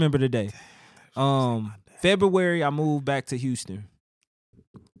 I don't remember the day. February, I moved back to Houston.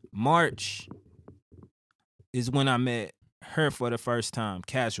 March is when I met her for the first time,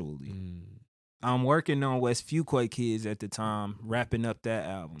 casually. I'm working on West Fuquay Kids at the time, wrapping up that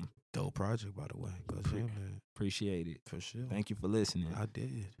album. Dope project, by the way. Yeah, man. Appreciate it. For sure. Thank you for listening. I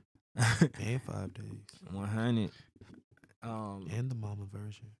did. And 5 days. 100. And the mama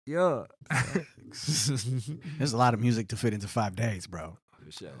version. Yeah. There's a lot of music to fit into 5 days, bro.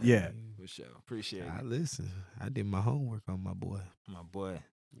 For sure. Yeah. For sure. Appreciate I it. listen. I did my homework on my boy. My boy.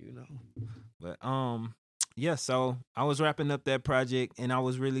 You know. But yeah, so I was wrapping up that project and I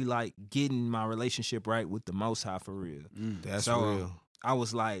was really like getting my relationship right with the Most High for real. That's So, real. I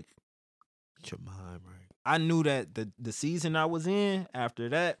was like, Get your mind right. I knew that the season I was in after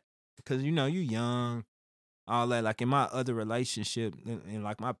that, because you know, you young, all that, like in my other relationship, in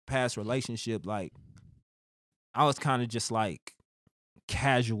like my past relationship, like I was kind of just like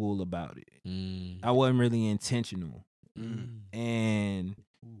casual about it. I wasn't really intentional. And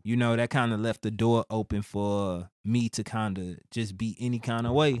you know, that kind of left the door open for me to kind of just be any kind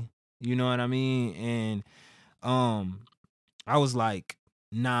of way. You know what I mean? And I was like,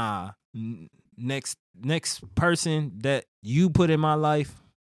 nah, next person that you put in my life,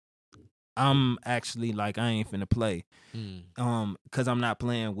 I'm actually like, I ain't finna play. Cause I'm not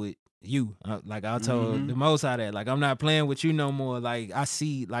playing with you. Like I told the Most High that, like, I'm not playing with you no more. Like I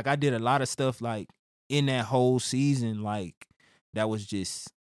see, like I did a lot of stuff like in that whole season, like that was just,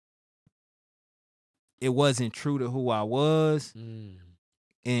 it wasn't true to who I was.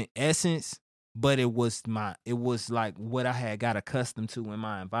 In essence, but it was like what I had got accustomed to in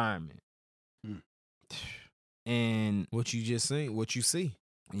my environment. And what you just seen, what you see.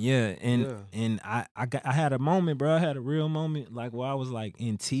 Yeah, and I had a moment, bro. I had a real moment, like where I was like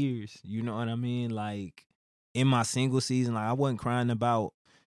in tears. You know what I mean? Like in my single season, like I wasn't crying about,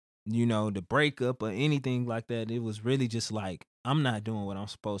 the breakup or anything like that. It was really just like I'm not doing what I'm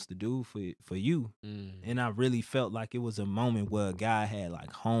supposed to do for you, and I really felt like it was a moment where a guy had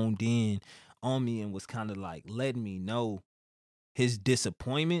like honed in on me and was kind of like letting me know his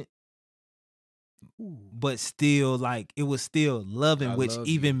disappointment. But still, like it was still loving, which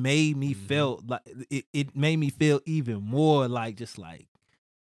even made me feel like it made me feel even more like just like,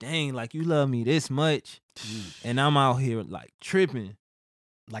 dang, like you love me this much, and I'm out here like tripping,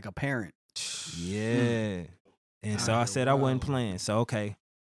 like a parent. Yeah, and so I said I wasn't playing. So okay,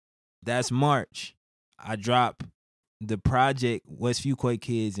 that's March. I dropped the project West Fuquay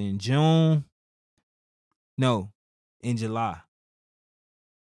Kids in June. No, in July.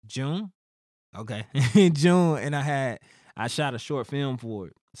 June. Okay, in June, and I shot a short film for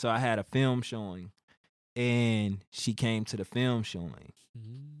it, so I had a film showing, and she came to the film showing.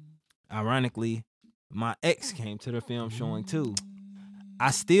 Ironically, my ex came to the film showing too.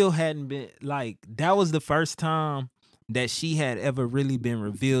 I still hadn't been like that was the first time that she had ever really been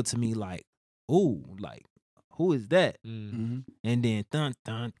revealed to me. Like, ooh, like who is that? And then dun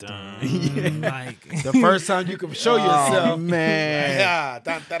dun dun. Like the first time you can show yourself, man.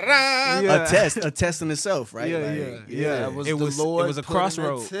 A test in itself, right? Yeah. It was a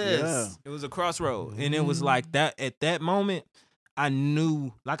crossroad. It was a crossroad, and it was like that. At that moment, I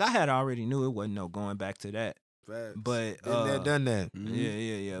knew, like I had already knew it wasn't no going back to that. Facts. But been there, done that.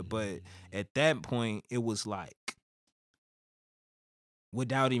 Yeah. But at that point, it was like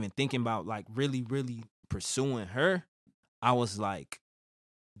without even thinking about like really pursuing her, I was like,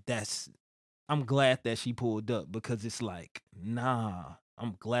 I'm glad that she pulled up, because it's like, nah,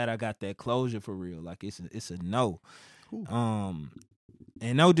 I'm glad I got that closure for real. Like it's a no. Ooh.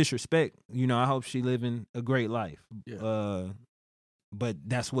 And no disrespect, I hope she living a great life. Yeah. But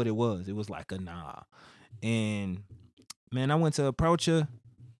that's what it was. It was like a nah. And man, I went to approach her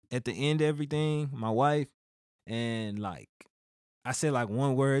at the end of everything, my wife, and like I said like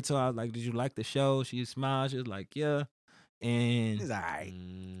one word to her. I was like, "Did you like the show?" She smiled. She was like, "Yeah." And it's all right.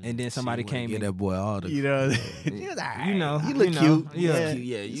 And then somebody came get and that boy all the he was all right. You look cute. Yeah,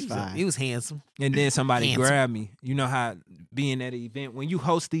 he was handsome. And then somebody grabbed me. You know how being at an event, when you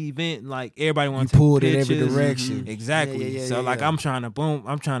host the event, like everybody wants to take pull it pictures. every direction. Exactly. So like I'm trying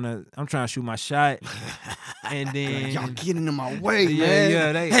to shoot my shot. And then y'all get into my way, man.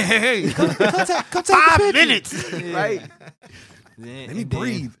 Yeah, they hey, come take 5 minutes. Right. Let me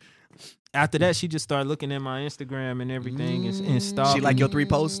breathe. After that, she just started looking at my Instagram and everything and stalking. She like your 3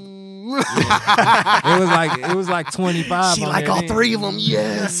 posts? It was like 25. She like all 3 of them.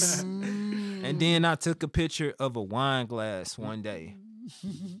 Yes. And then I took a picture of a wine glass one day,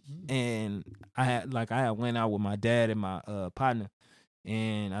 and I had went out with my dad and my partner,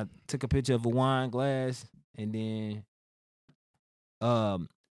 and I took a picture of a wine glass, and then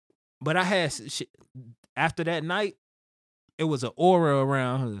but I had after that night, it was an aura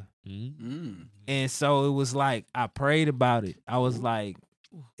around her. And so it was like I prayed about it. I was like,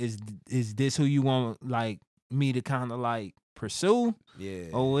 is this who you want like me to kind of like pursue? Yeah.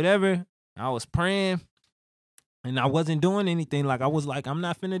 Or whatever. I was praying and I wasn't doing anything. Like I was like, I'm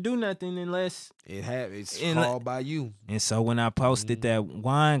not finna do nothing unless it's called by you. And so when I posted that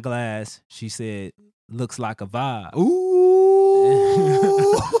wine glass, she said, "Looks like a vibe."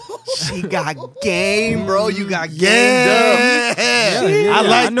 Ooh. She got game, bro. You got gamed up. Yeah.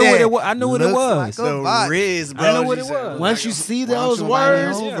 I knew what it was. I knew what it was. The Riz, bro. I know what it was. Once you see those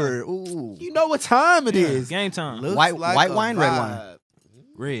words, ooh. you know what time it is. Game time. White wine, red wine.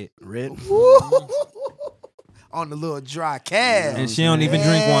 Red. On the little dry calf. And she don't even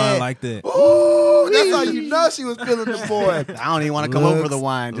drink wine like that. Ooh, that's how you know she was feeling the boy. I don't even want to come over the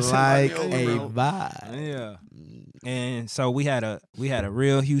wine. Just like a vibe. Yeah. And so we had a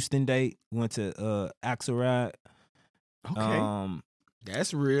real Houston date. We went to Axelrod. Okay.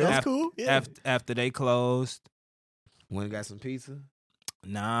 That's real. That's cool. Yeah. After they closed. Went and got some pizza.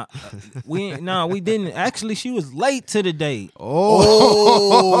 Nah, we didn't. Actually, she was late to the date.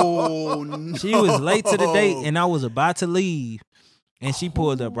 Oh, no. She was late to the date, and I was about to leave, and she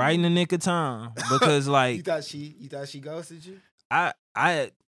pulled up right in the nick of time because, like, you thought she ghosted you? I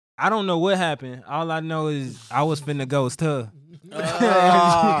don't know what happened. All I know is I was finna ghost her. She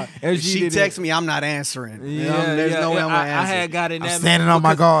texted me, I'm not answering. There's no way I'm gonna answer. I had got in that. Standing on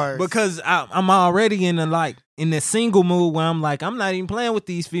my guard because I'm already in in the single mood where I'm like, I'm not even playing with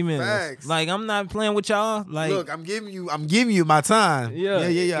these females. Facts. Like, I'm not playing with y'all. Like, look, I'm giving you my time. Yeah.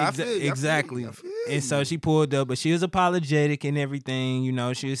 I feel you. Exactly. I feel And so she pulled up, but she was apologetic and everything. You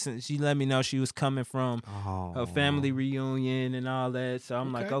know, she let me know she was coming from her family reunion and all that. So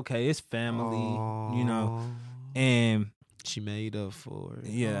I'm like, okay, it's family, you know. And she made up for it.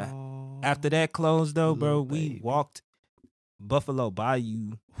 Yeah. After that closed though, bro, baby. we walked Buffalo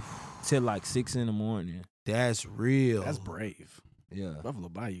Bayou till like 6 a.m. That's real. That's brave. Yeah. Buffalo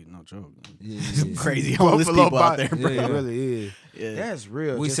Bayou, no joke. Yeah. Some crazy homeless people out there, bro. It really is. Yeah. That's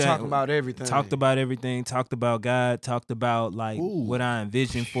real. We Just sat- talking about everything. Talked about everything. Talked about God. Talked about like what I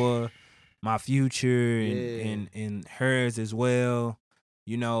envision for my future and hers as well.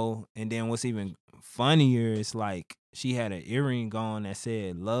 You know, and then what's even funnier is like she had an earring on that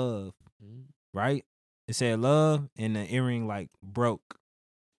said love, right? It said love, and the earring like broke.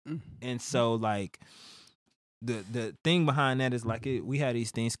 And so like the thing behind that is like we had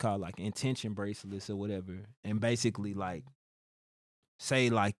these things called like intention bracelets or whatever, and basically like say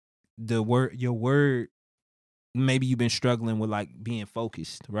like your word, maybe you've been struggling with like being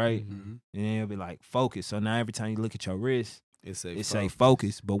focused, right? And then it'll be like focus. So now every time you look at your wrist, it say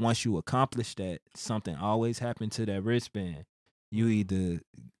focus. But once you accomplish that, something always happened to that wristband. You either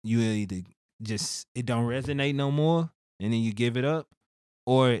just it don't resonate no more, and then you give it up,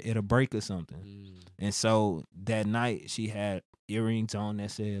 or it'll break or something. And so that night she had earrings on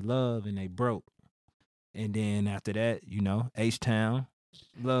that said love, and they broke. And then after that, you know, H-Town,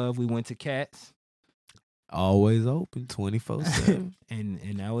 love, we went to Cats. Always open 24/7.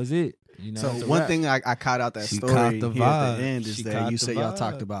 and that was it. You know, So one thing I caught out that She story caught the here at vibe. the end is She that caught you the said y'all vibe.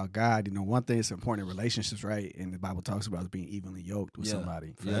 talked about God. You know, one thing that's important in relationships, right? And the Bible talks about is being evenly yoked with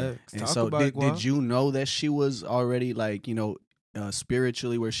somebody. Facts. And Talk so about it, Guap. did you know that she was already like, you know,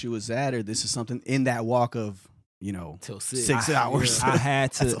 spiritually where she was at, or this is something in that walk of, you know, Till 6. 6 hours? I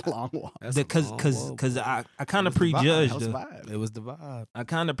had That's to a long walk. because I kind of It was the vibe. prejudged That was her. vibe. It was the vibe. I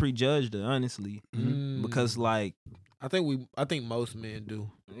kind of prejudged her, honestly, because like I think most men do.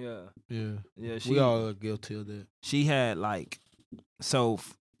 yeah, We all are guilty of that. she had like, so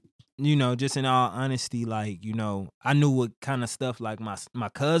you know, just in all honesty, like, you know, I knew what kind of stuff like my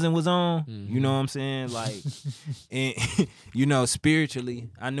cousin was on. You know what I'm saying? Like, and you know,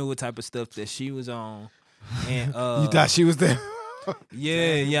 spiritually, I knew what type of stuff that she was on. And You thought she was there?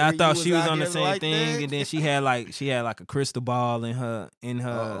 yeah, I bro, thought you she was was out on the here same like thing, that? and then she had like a crystal ball in her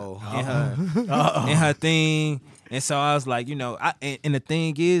Uh-oh. in her thing. And so I was like, you know, and the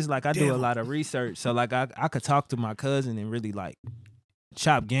thing is, like, I do a lot of research, so like I could talk to my cousin and really like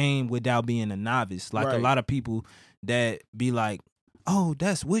chop game without being a novice. Like a lot of people that be like, oh,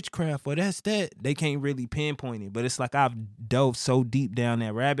 that's witchcraft or that's that. They can't really pinpoint it. But it's like I've dove so deep down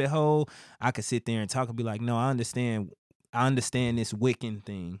that rabbit hole, I could sit there and talk and be like, no, I understand this Wiccan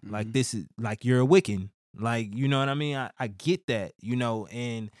thing. Like this is like you're a Wiccan. Like, you know what I mean? I get that, you know,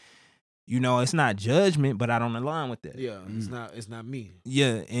 and you know, it's not judgment, but I don't align with that. Yeah, it's not me.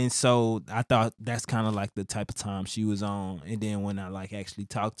 Yeah, and so I thought that's kind of like the type of time she was on. And then when I like actually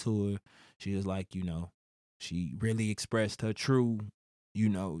talked to her, she was like, you know, she really expressed her true, you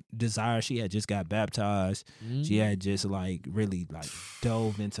know, desire. She had just got baptized. She had just like really like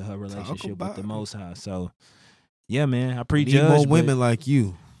dove into her relationship with the Most High. So yeah, man, I prejudged. Need more but- women like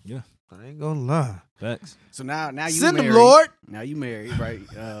you. Yeah, I ain't gonna lie. facts. So now you Send them, married. Lord. Now you married, right?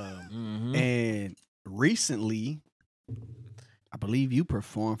 And recently, I believe you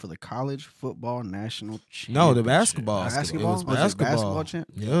performed for the college football national championship. No, the basketball. Basketball? It was Was it basketball. basketball champ?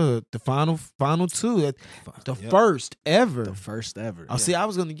 Yeah, the final two. The Yep. first ever. The first ever. Oh, see, I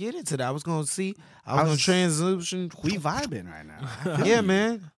was gonna get into that. I was gonna transition. We vibing right now. Yeah,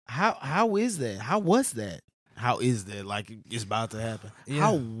 man. How is that? How was that? How is that? Like it's about to happen. Yeah.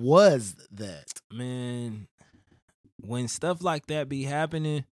 How was that? Man, when stuff like that be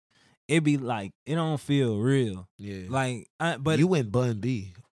happening, it be like it don't feel real. Yeah. Like, but you went Bun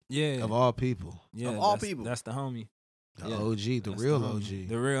B yeah, of all people. yeah, of all that's- people. that's the homie. The Yeah, OG, the That's real homie. OG.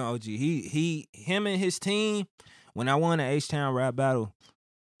 The real OG. Him and his team. When I won the H-Town rap battle,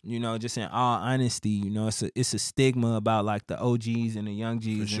 you know, just in all honesty, you know, it's a stigma about like the OGs and the young Gs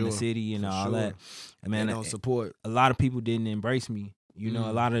in sure. the city and For all sure. that. And man, They don't support. a lot of people didn't embrace me. You know,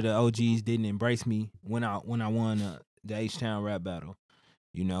 a lot of the OGs didn't embrace me when I won the H-Town rap battle.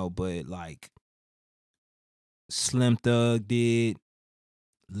 You know, but like Slim Thug did,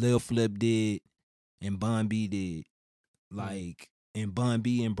 Lil Flip did, and Bun B did. Like, and Bun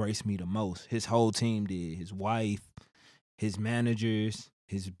B embraced me the most. His whole team did. His wife, his managers,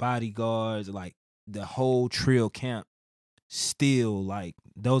 his bodyguards, like the whole Trill camp still like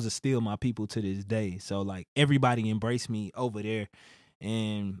those are still my people to this day. So like everybody embraced me over there,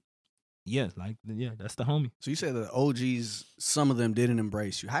 and yeah, that's the homie. So you said the OGs, some of them didn't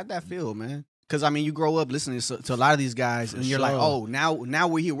embrace you. How'd that feel, man? Because I mean, you grow up listening to a lot of these guys, and you're like, oh, now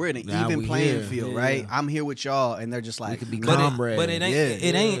we're here. We're in an even playing field, right? I'm here with y'all, and they're just like, could be comrades. But it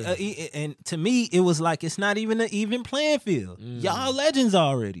ain't. And to me, it was like it's not even an even playing field. Y'all legends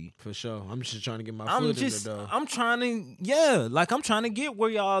already. For sure. I'm just trying to get my foot in the door. I'm trying to get where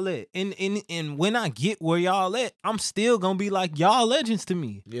y'all at, and when I get where y'all at, I'm still gonna be like y'all legends to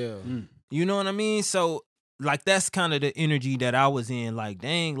me. Yeah. You know what I mean? So. Like, that's kind of the energy that I was in. Like,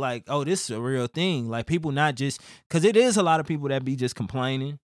 dang, like, oh, this is a real thing. Like, people not just... Because it is a lot of people that be just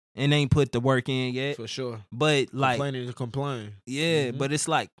complaining and ain't put the work in yet. For sure. But, like... Complaining to complain. Yeah, but it's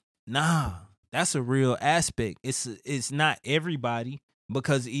like, nah, that's a real aspect. It's not everybody.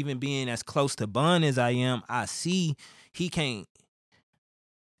 Because even being as close to Bun as I am, I see he can't...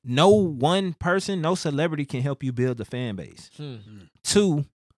 No one person, no celebrity can help you build a fan base. Two...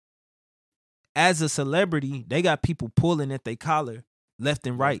 As a celebrity, they got people pulling at their collar left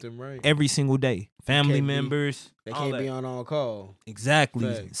and right every single day. Family members. They can't be on call.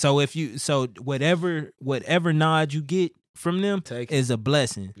 Exactly. Fact. So whatever nod you get from them is a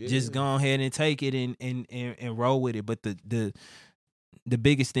blessing. Yeah. Just go ahead and take it and roll with it. But the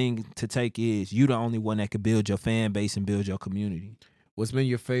biggest thing to take is you the only one that can build your fan base and build your community. What's been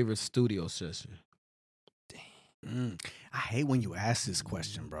your favorite studio session? Damn. I hate when you ask this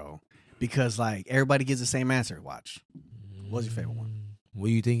question, bro. Because, like, everybody gives the same answer. Watch. What's your favorite one? What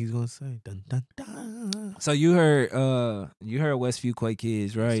do you think he's going to say? Dun, dun, dun. So you heard Westview Quake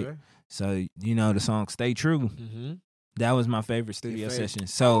Kids, right? Yes, so, you know the song Stay True. Mm-hmm. That was my favorite studio session.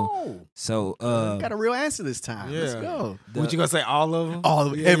 So got a real answer this time. Yeah. Let's go. What you going to say, all of them? All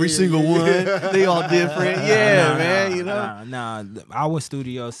of them. Every single one. They all different. Man, you know? Nah, our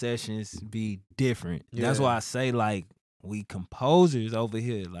studio sessions be different. Yeah. That's why I say, like, we composers over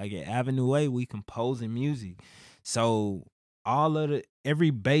here. Like at Avenue A, we composing music. So every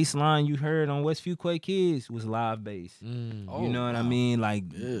bass line you heard on Westview Quake Kids was live bass. You know what I mean? Like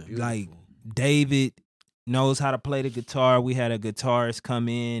David knows how to play the guitar. We had a guitarist come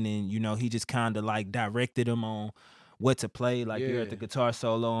in and, you know, he just kind of like directed him on what to play. Like you heard the guitar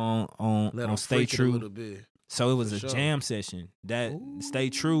solo on Stay True. A little bit. So it was a jam session. That Stay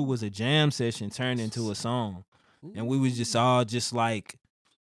True was a jam session turned into a song. And we was just all just like,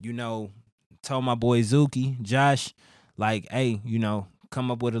 you know, told my boy Zuki, Josh, like, hey, you know,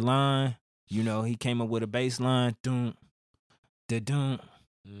 come up with a line. You know, he came up with a bass line. Dun, dun,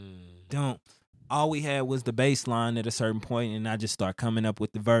 dun. All we had was the bass line at a certain point, and I just start coming up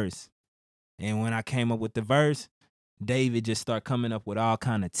with the verse. And when I came up with the verse, David just started coming up with all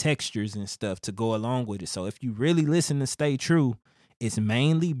kind of textures and stuff to go along with it. So if you really listen to Stay True, it's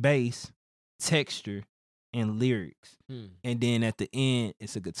mainly bass, texture, and lyrics. And then at the end,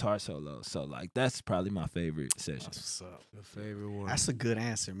 it's a guitar solo. So, like, that's probably my favorite session. That's what's up. Your favorite one. That's a good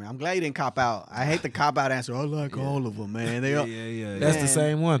answer, man. I'm glad you didn't cop out. I hate the cop out answer. I like all of them, man. That's the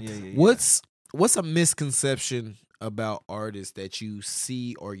same one. What's a misconception about artists that you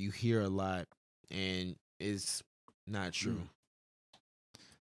see or you hear a lot and is not true?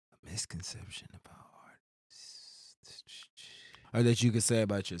 A misconception about artists. Or that you could say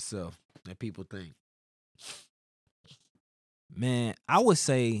about yourself that people think. Man, I would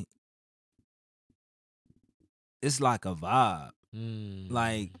say it's like a vibe.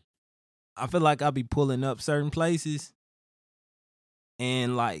 Like, I feel like I be pulling up certain places,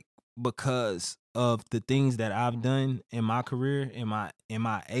 and like because of the things that I've done in my career, in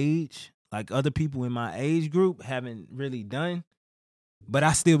my age, like other people in my age group haven't really done, but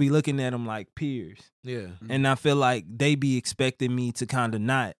I still be looking at them like peers. Yeah, and I feel like they be expecting me to kind of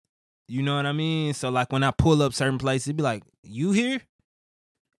not. You know what I mean? So, like, when I pull up certain places, it be like, you here?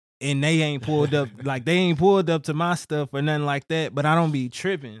 And they ain't pulled up, like, they ain't pulled up to my stuff or nothing like that, but I don't be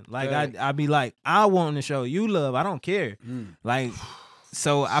tripping. Like, I be like, I want to show you love. I don't care. Like,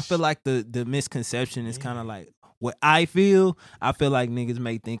 so I feel like the misconception is kind of like, what I feel like niggas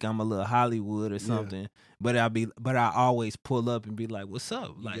may think I'm a little Hollywood or something, but I always pull up and be like, what's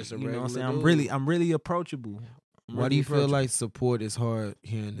up? Like, you know what I'm saying? I'm really approachable. Why do you feel like support is hard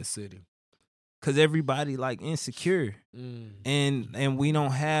here in the city? Cause everybody like insecure, and we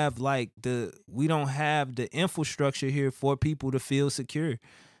don't have the infrastructure here for people to feel secure.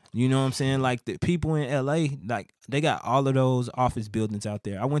 You know what I'm saying? Like the people in LA, like they got all of those office buildings out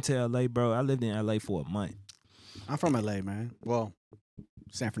there. I went to LA, bro. I lived in LA for a month. I'm from LA, man. Well,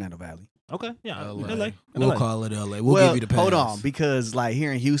 San Fernando Valley. Okay, yeah, LA. LA. We'll LA. call it LA. We'll give you the pass. Hold on, because like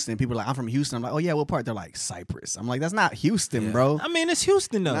here in Houston, people are like, I'm from Houston. I'm like, oh yeah, what part? They're like Cypress. I'm like, that's not Houston, bro. I mean, it's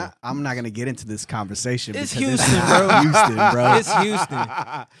Houston though. I'm not gonna get into this conversation. It's because Houston, not bro. Houston, bro. It's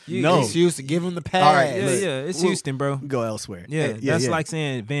Houston. No. It's Houston. Give him the pass. All right, Yeah, look, yeah, it's we'll Houston, bro. Go elsewhere. Yeah, that's yeah. like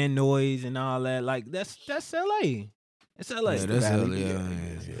saying Van Nuys and all that. Like that's LA. It's LA. Yeah, that's Valley. LA.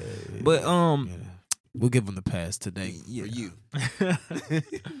 But we'll give him the pass today Yeah. for you.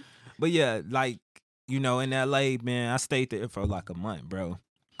 but yeah, like in LA, man, I stayed there for like a month, bro.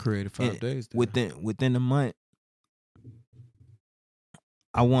 Created 5 And days. Within a month,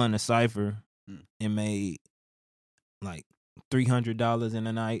 I won a cipher and made like $300 in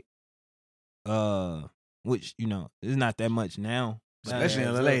a night. Which is not that much now. Especially in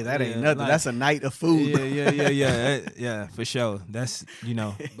Adds LA, up. that ain't Yeah, nothing. like- That's a night of food. Yeah, for sure. That's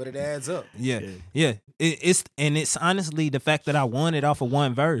But it adds up. yeah. It's honestly the fact that I won it off of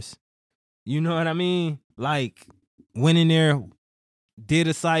one verse. You know what I mean? Like went in there, did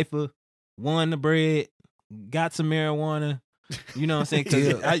a cipher, won the bread, got some marijuana. You know what I'm saying?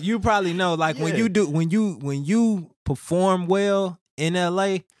 Because you probably know, like when you perform well in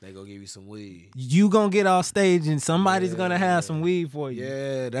LA, They gonna give you some weed. you gonna get off stage and somebody's gonna have some weed for you.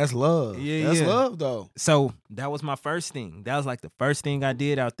 Yeah, that's love. Yeah, That's yeah. love though. So that was my first thing. That was like the first thing I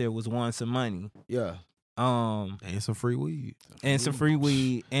did out there was won some money. Yeah. And And some free weed. some free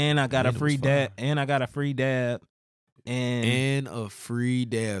weed, and I got And a it free was dab, fine. and I got a free dab, and And a free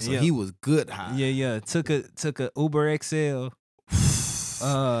dab. So Yeah. he was good high. yeah, took a Uber XL.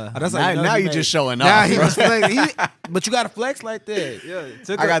 That's Now you just showing Now off. he bro. was flexing. But you gotta flex like that.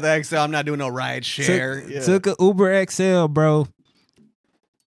 Yeah, I got the XL. I'm not doing no ride share. took a Uber XL, bro.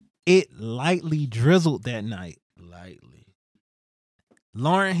 It lightly drizzled that night. Lightly.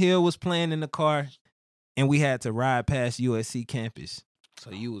 Lauryn Hill was playing in the car, and we had to ride past USC campus.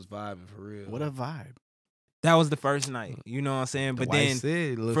 So you was vibing for real. What a vibe. That was the first night. You know what I'm saying? But then said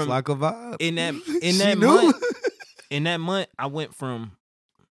it looks from- like a vibe. in that She knew. month, in that month, I went from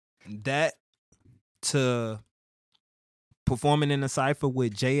that to performing in a cipher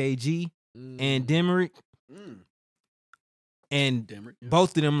with JAG and Demerick, and Dimmer.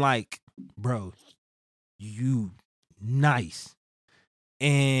 both of them like, bro, you nice.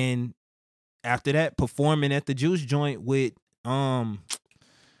 And after that, performing at the Juice Joint with Erykah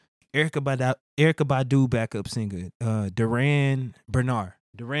Badu backup singer, Duran Bernard.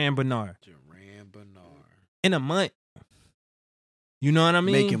 Duran Bernard. In a month. You know what I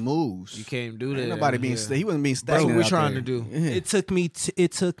mean? Making moves. You can't do that. Ain't nobody being he wasn't being That's stagnant. what we're out trying there. to do. Yeah.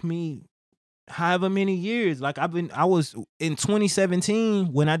 It took me however many years. Like I was in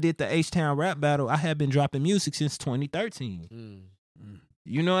 2017 when I did the H-Town rap battle. I had been dropping music since 2013.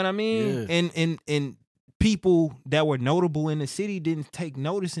 You know what I mean? Yeah. And people that were notable in the city didn't take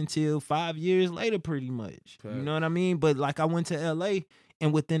notice until 5 years later, pretty much. Okay. You know what I mean? But like I went to LA,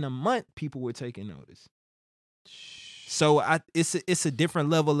 and within a month, people were taking notice. So it's a different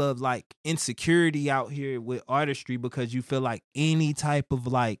level of like insecurity out here with artistry, because you feel like any type of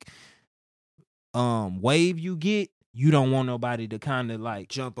like wave you get, you don't want nobody to kind of like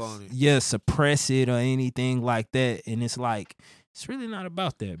Jump on it. yeah, suppress it or anything like that. And it's like, it's really not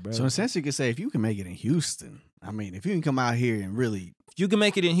about that, bro. So in a sense, you could say if you can make it in Houston, I mean, if you can come out here and really, if you can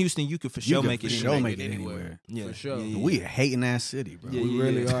make it in Houston, you could for sure make it sure anywhere. make it anywhere. Yeah, For sure. yeah, yeah. We a hating ass city, bro. Yeah, We yeah,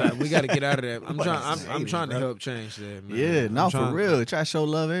 really yeah. are. We got to get out of that. I'm Nobody's trying. I'm trying to bro. help change that, man. Yeah, no, I'm for trying- real. Try to show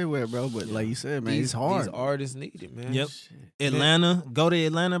love everywhere, bro. But like you said, man, it's hard. These artists need it, man. Yep. Atlanta, go to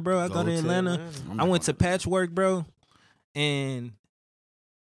Atlanta, bro. I go to to Atlanta. I went to Patchwork, bro, and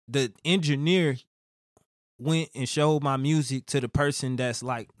the engineer went and showed my music to the person that's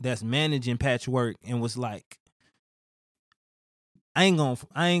managing Patchwork, and was like, I ain't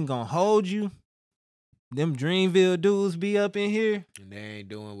gonna hold you. Them Dreamville dudes be up in here. And they ain't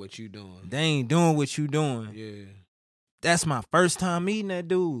doing what you doing. They ain't doing what you doing. Yeah. That's my first time meeting that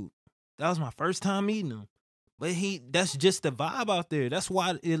dude. That was my first time meeting him. But that's just the vibe out there. That's why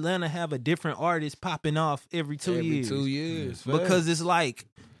Atlanta have a different artist popping off every 2 years. 2 years. Because it's like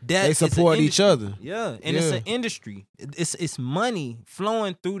that. they it's an support each industry. other. Yeah, and it's Yeah. an industry. It's money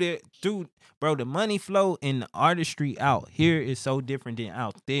flowing through there. Bro, the money flow and the artistry out here is so different than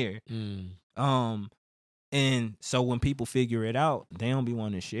out there. And so when people figure it out, they don't be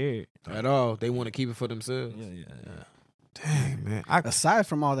wanting to share it. At all. They want to keep it for themselves. Yeah. Dang, man. Aside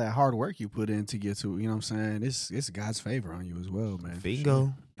from all that hard work you put in to get to, you know what I'm saying? It's God's favor on you as well, man.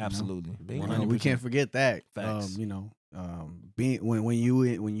 Bingo. Absolutely. You know, we can't forget that. Facts. You know, being when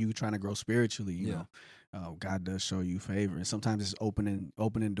you trying to grow spiritually, you Yeah. know, Oh, God does show you favor, and sometimes it's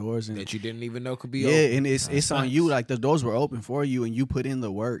opening doors and that you didn't even know could be yeah, open. and it's on you. Like the doors were open for you, and you put in the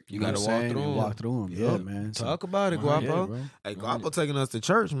work. You know gotta what I'm walk saying? through And 'em. walk through them. Yeah, Yup. man. Talk about it, 100. Guapo. Yeah, bro. Hey, Guapo taking us to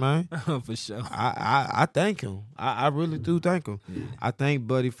church, man. For sure. I thank him. I really do thank him. Yeah. I thank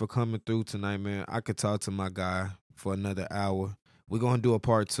Buddy for coming through tonight, man. I could talk to my guy for another hour. We're gonna do a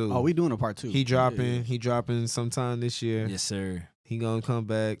part 2. Oh, we doing a part 2. He dropping sometime this year. Yes, sir. He gonna come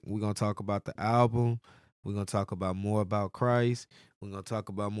back. We're gonna talk about the album. We're gonna talk about more about Christ. We're gonna talk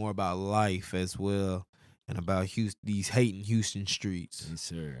about more about life as well, and about these hating Houston streets. Yes,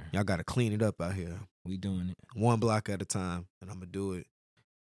 sir. Y'all gotta clean it up out here, We doing it. one block at a time, and I'm gonna do it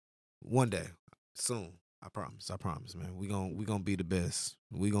one day, soon. I promise, man. We gonna be the best.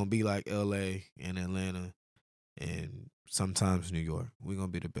 We gonna be like LA and Atlanta, and sometimes New York. We're gonna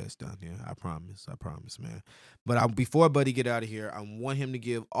be the best down here. I promise, man. But before Buddy get out of here, I want him to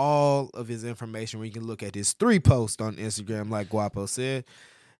give all of his information where you can look at his 3 posts on Instagram, like Guapo said,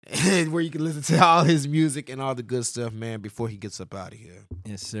 and where you can listen to all his music and all the good stuff, man, before he gets up out of here.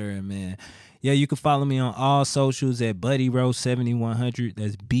 Yes, sir, man. Yeah, you can follow me on all socials at BuddieRoe 7100.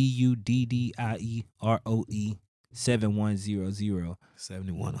 That's BuddieRoe 7100.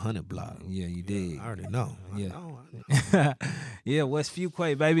 7100 block. Yeah, you did. I already know. Yeah. Yeah, West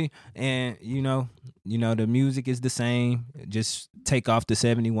Fuquay, baby. And you know, the music is the same. Just take off the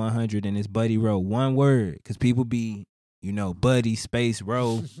 7100 and it's BuddieRoe. One word, because people be, Buddy space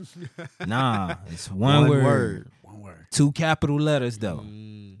Roe. Nah, it's one word. One word. 2 capital letters though.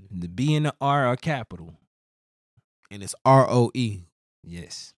 The B and the R are capital. And it's ROE.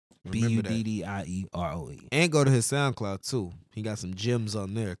 Yes. Remember that. BuddieRoe. And go to his SoundCloud too. He got some gems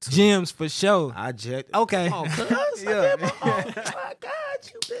on there too. Gems for sure. I checked. Okay. Come on, cuz. Yeah. I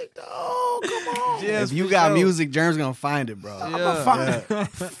got you, big dog. Come on. Gems If you for got sure. music, Germ's gonna find it, bro. I'ma find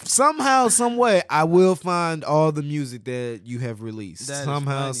somehow, some way, I will find all the music that you have released. That is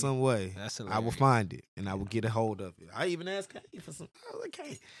Somehow, funny. some way. That's I will hilarious. find it and I will get a hold of it. I even asked Kanye for some. I was like,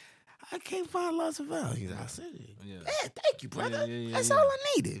 hey, I can't find lots of value. He's like, I said it. Yeah. Yeah, thank you, brother. Yeah, That's yeah. all I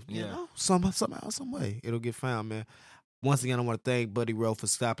needed. You Yeah. know, somehow, some way, it'll get found, man. Once again, I want to thank BuddieRoe for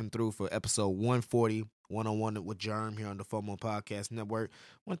stopping through for episode 140, one-on-one with Germ here on the FOMO Podcast Network. I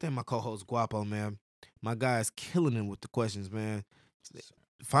want to thank my co-host Guapo, man. My guy's killing him with the questions, man.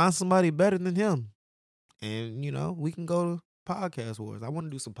 Find somebody better than him, and we can go to Podcast Wars. I want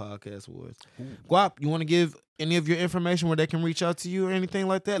to do some Podcast Wars. Guap, you want to give any of your information where they can reach out to you or anything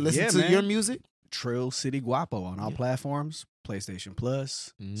like that? Listen to man. your music. Trill City Guapo on all platforms: PlayStation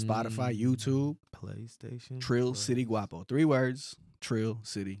Plus, Spotify, YouTube. PlayStation. Trill Plus. City Guapo. 3 words. Trill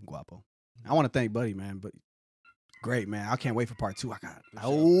City Guapo. I want to thank Buddy, man. But great, man. I can't wait for part 2.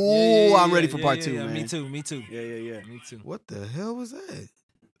 I'm ready for part 2, man. Me too. Yeah. Me too. What the hell was that?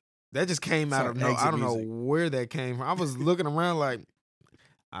 That just came out of Some no. I exit don't know music. where that came from. I was looking around like,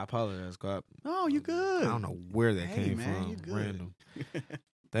 I apologize, Guap. Oh, you good. I don't know where that Hey, came man, from. you good. Random.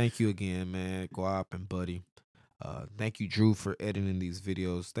 Thank you again, man, Guap and Buddy. Thank you, Drew, for editing these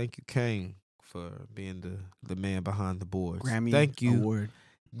videos. Thank you, Kane, for being the man behind the boards. Grammy Thank you. Award.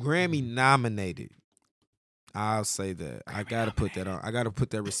 Grammy nominated. I'll say that. I gotta put that on. I gotta put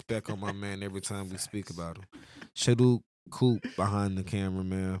that respect on my man every time we speak about him. Shaduk Coop behind the camera,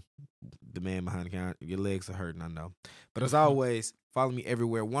 man. The man behind the camera. Your legs are hurting, I know. But as always, follow me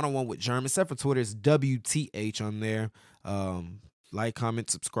everywhere. One-on-one with Germ. Except for Twitter, it's WTH on there. Like, comment,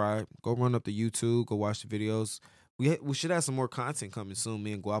 subscribe. Go run up to YouTube. Go watch the videos. We should have some more content coming soon.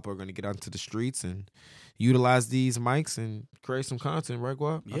 Me and Guapo are going to get out into the streets and utilize these mics and create some content, right,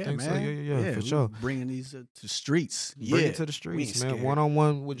 Guap? Yeah, I think man. so. Yeah, for we sure. Bringing these to streets. Bring Yeah. it to the streets, ain't man. scared.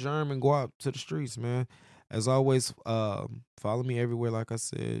 One-on-one with Germ and Guap to the streets, man. As always, follow me everywhere, like I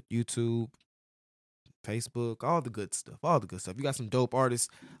said. YouTube, Facebook, all the good stuff. You got some dope artists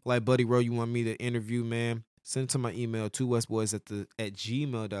like BuddieRoe you want me to interview, man. Send it to my email,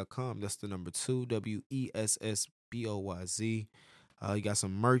 2westboys@gmail.com. That's the number 2, WESSBOYZ. You got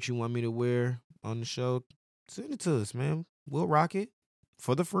some merch you want me to wear on the show? Send it to us, man. We'll rock it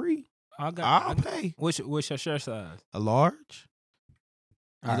for the free. I'll pay. What's your shirt size? A large?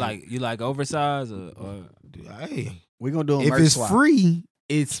 You like oversized or Hey, We're going to do a if merch it's swap. free,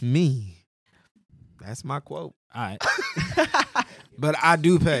 it's me. That's my quote. all right? But I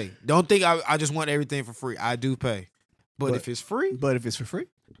do pay. Don't think I just want everything for free. I do pay. But if it's free, But if it's for free,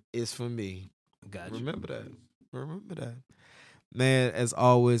 it's for me. Got you. Remember that. Man, as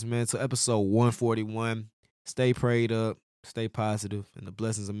always, man, to episode 141. Stay prayed up, stay positive, and the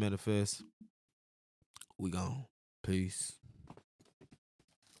blessings are manifest. We gone. Peace.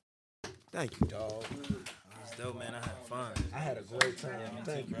 Thank you, dog. It's dope, man. I had fun. I had a great time.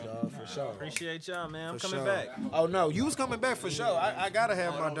 Thank you, dog, for sure. Appreciate y'all, man. I'm For coming sure. back. Oh no, you was coming back for sure. I gotta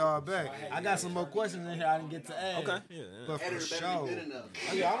have my dog back. I got some more questions in here I didn't get to ask. Okay. Yeah. But for sure. Oh,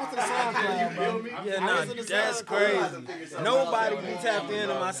 yeah, I went to the SoundCloud, bro. Yeah, nah, that's crazy. Nobody be tapped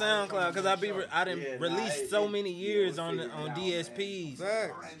into my SoundCloud because I didn't release so many years on DSPs.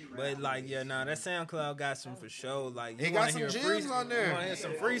 But like, yeah, nah, that SoundCloud got some for sure. Like, you It want got to hear some gems on there. You want to hear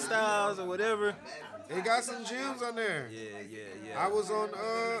some freestyles or whatever? It got some gems on there. Yeah. I was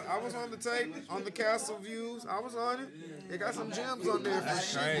on the tape on the Castle Views. I was on it. It got some gems on there for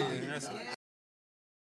sure. Crazy. That's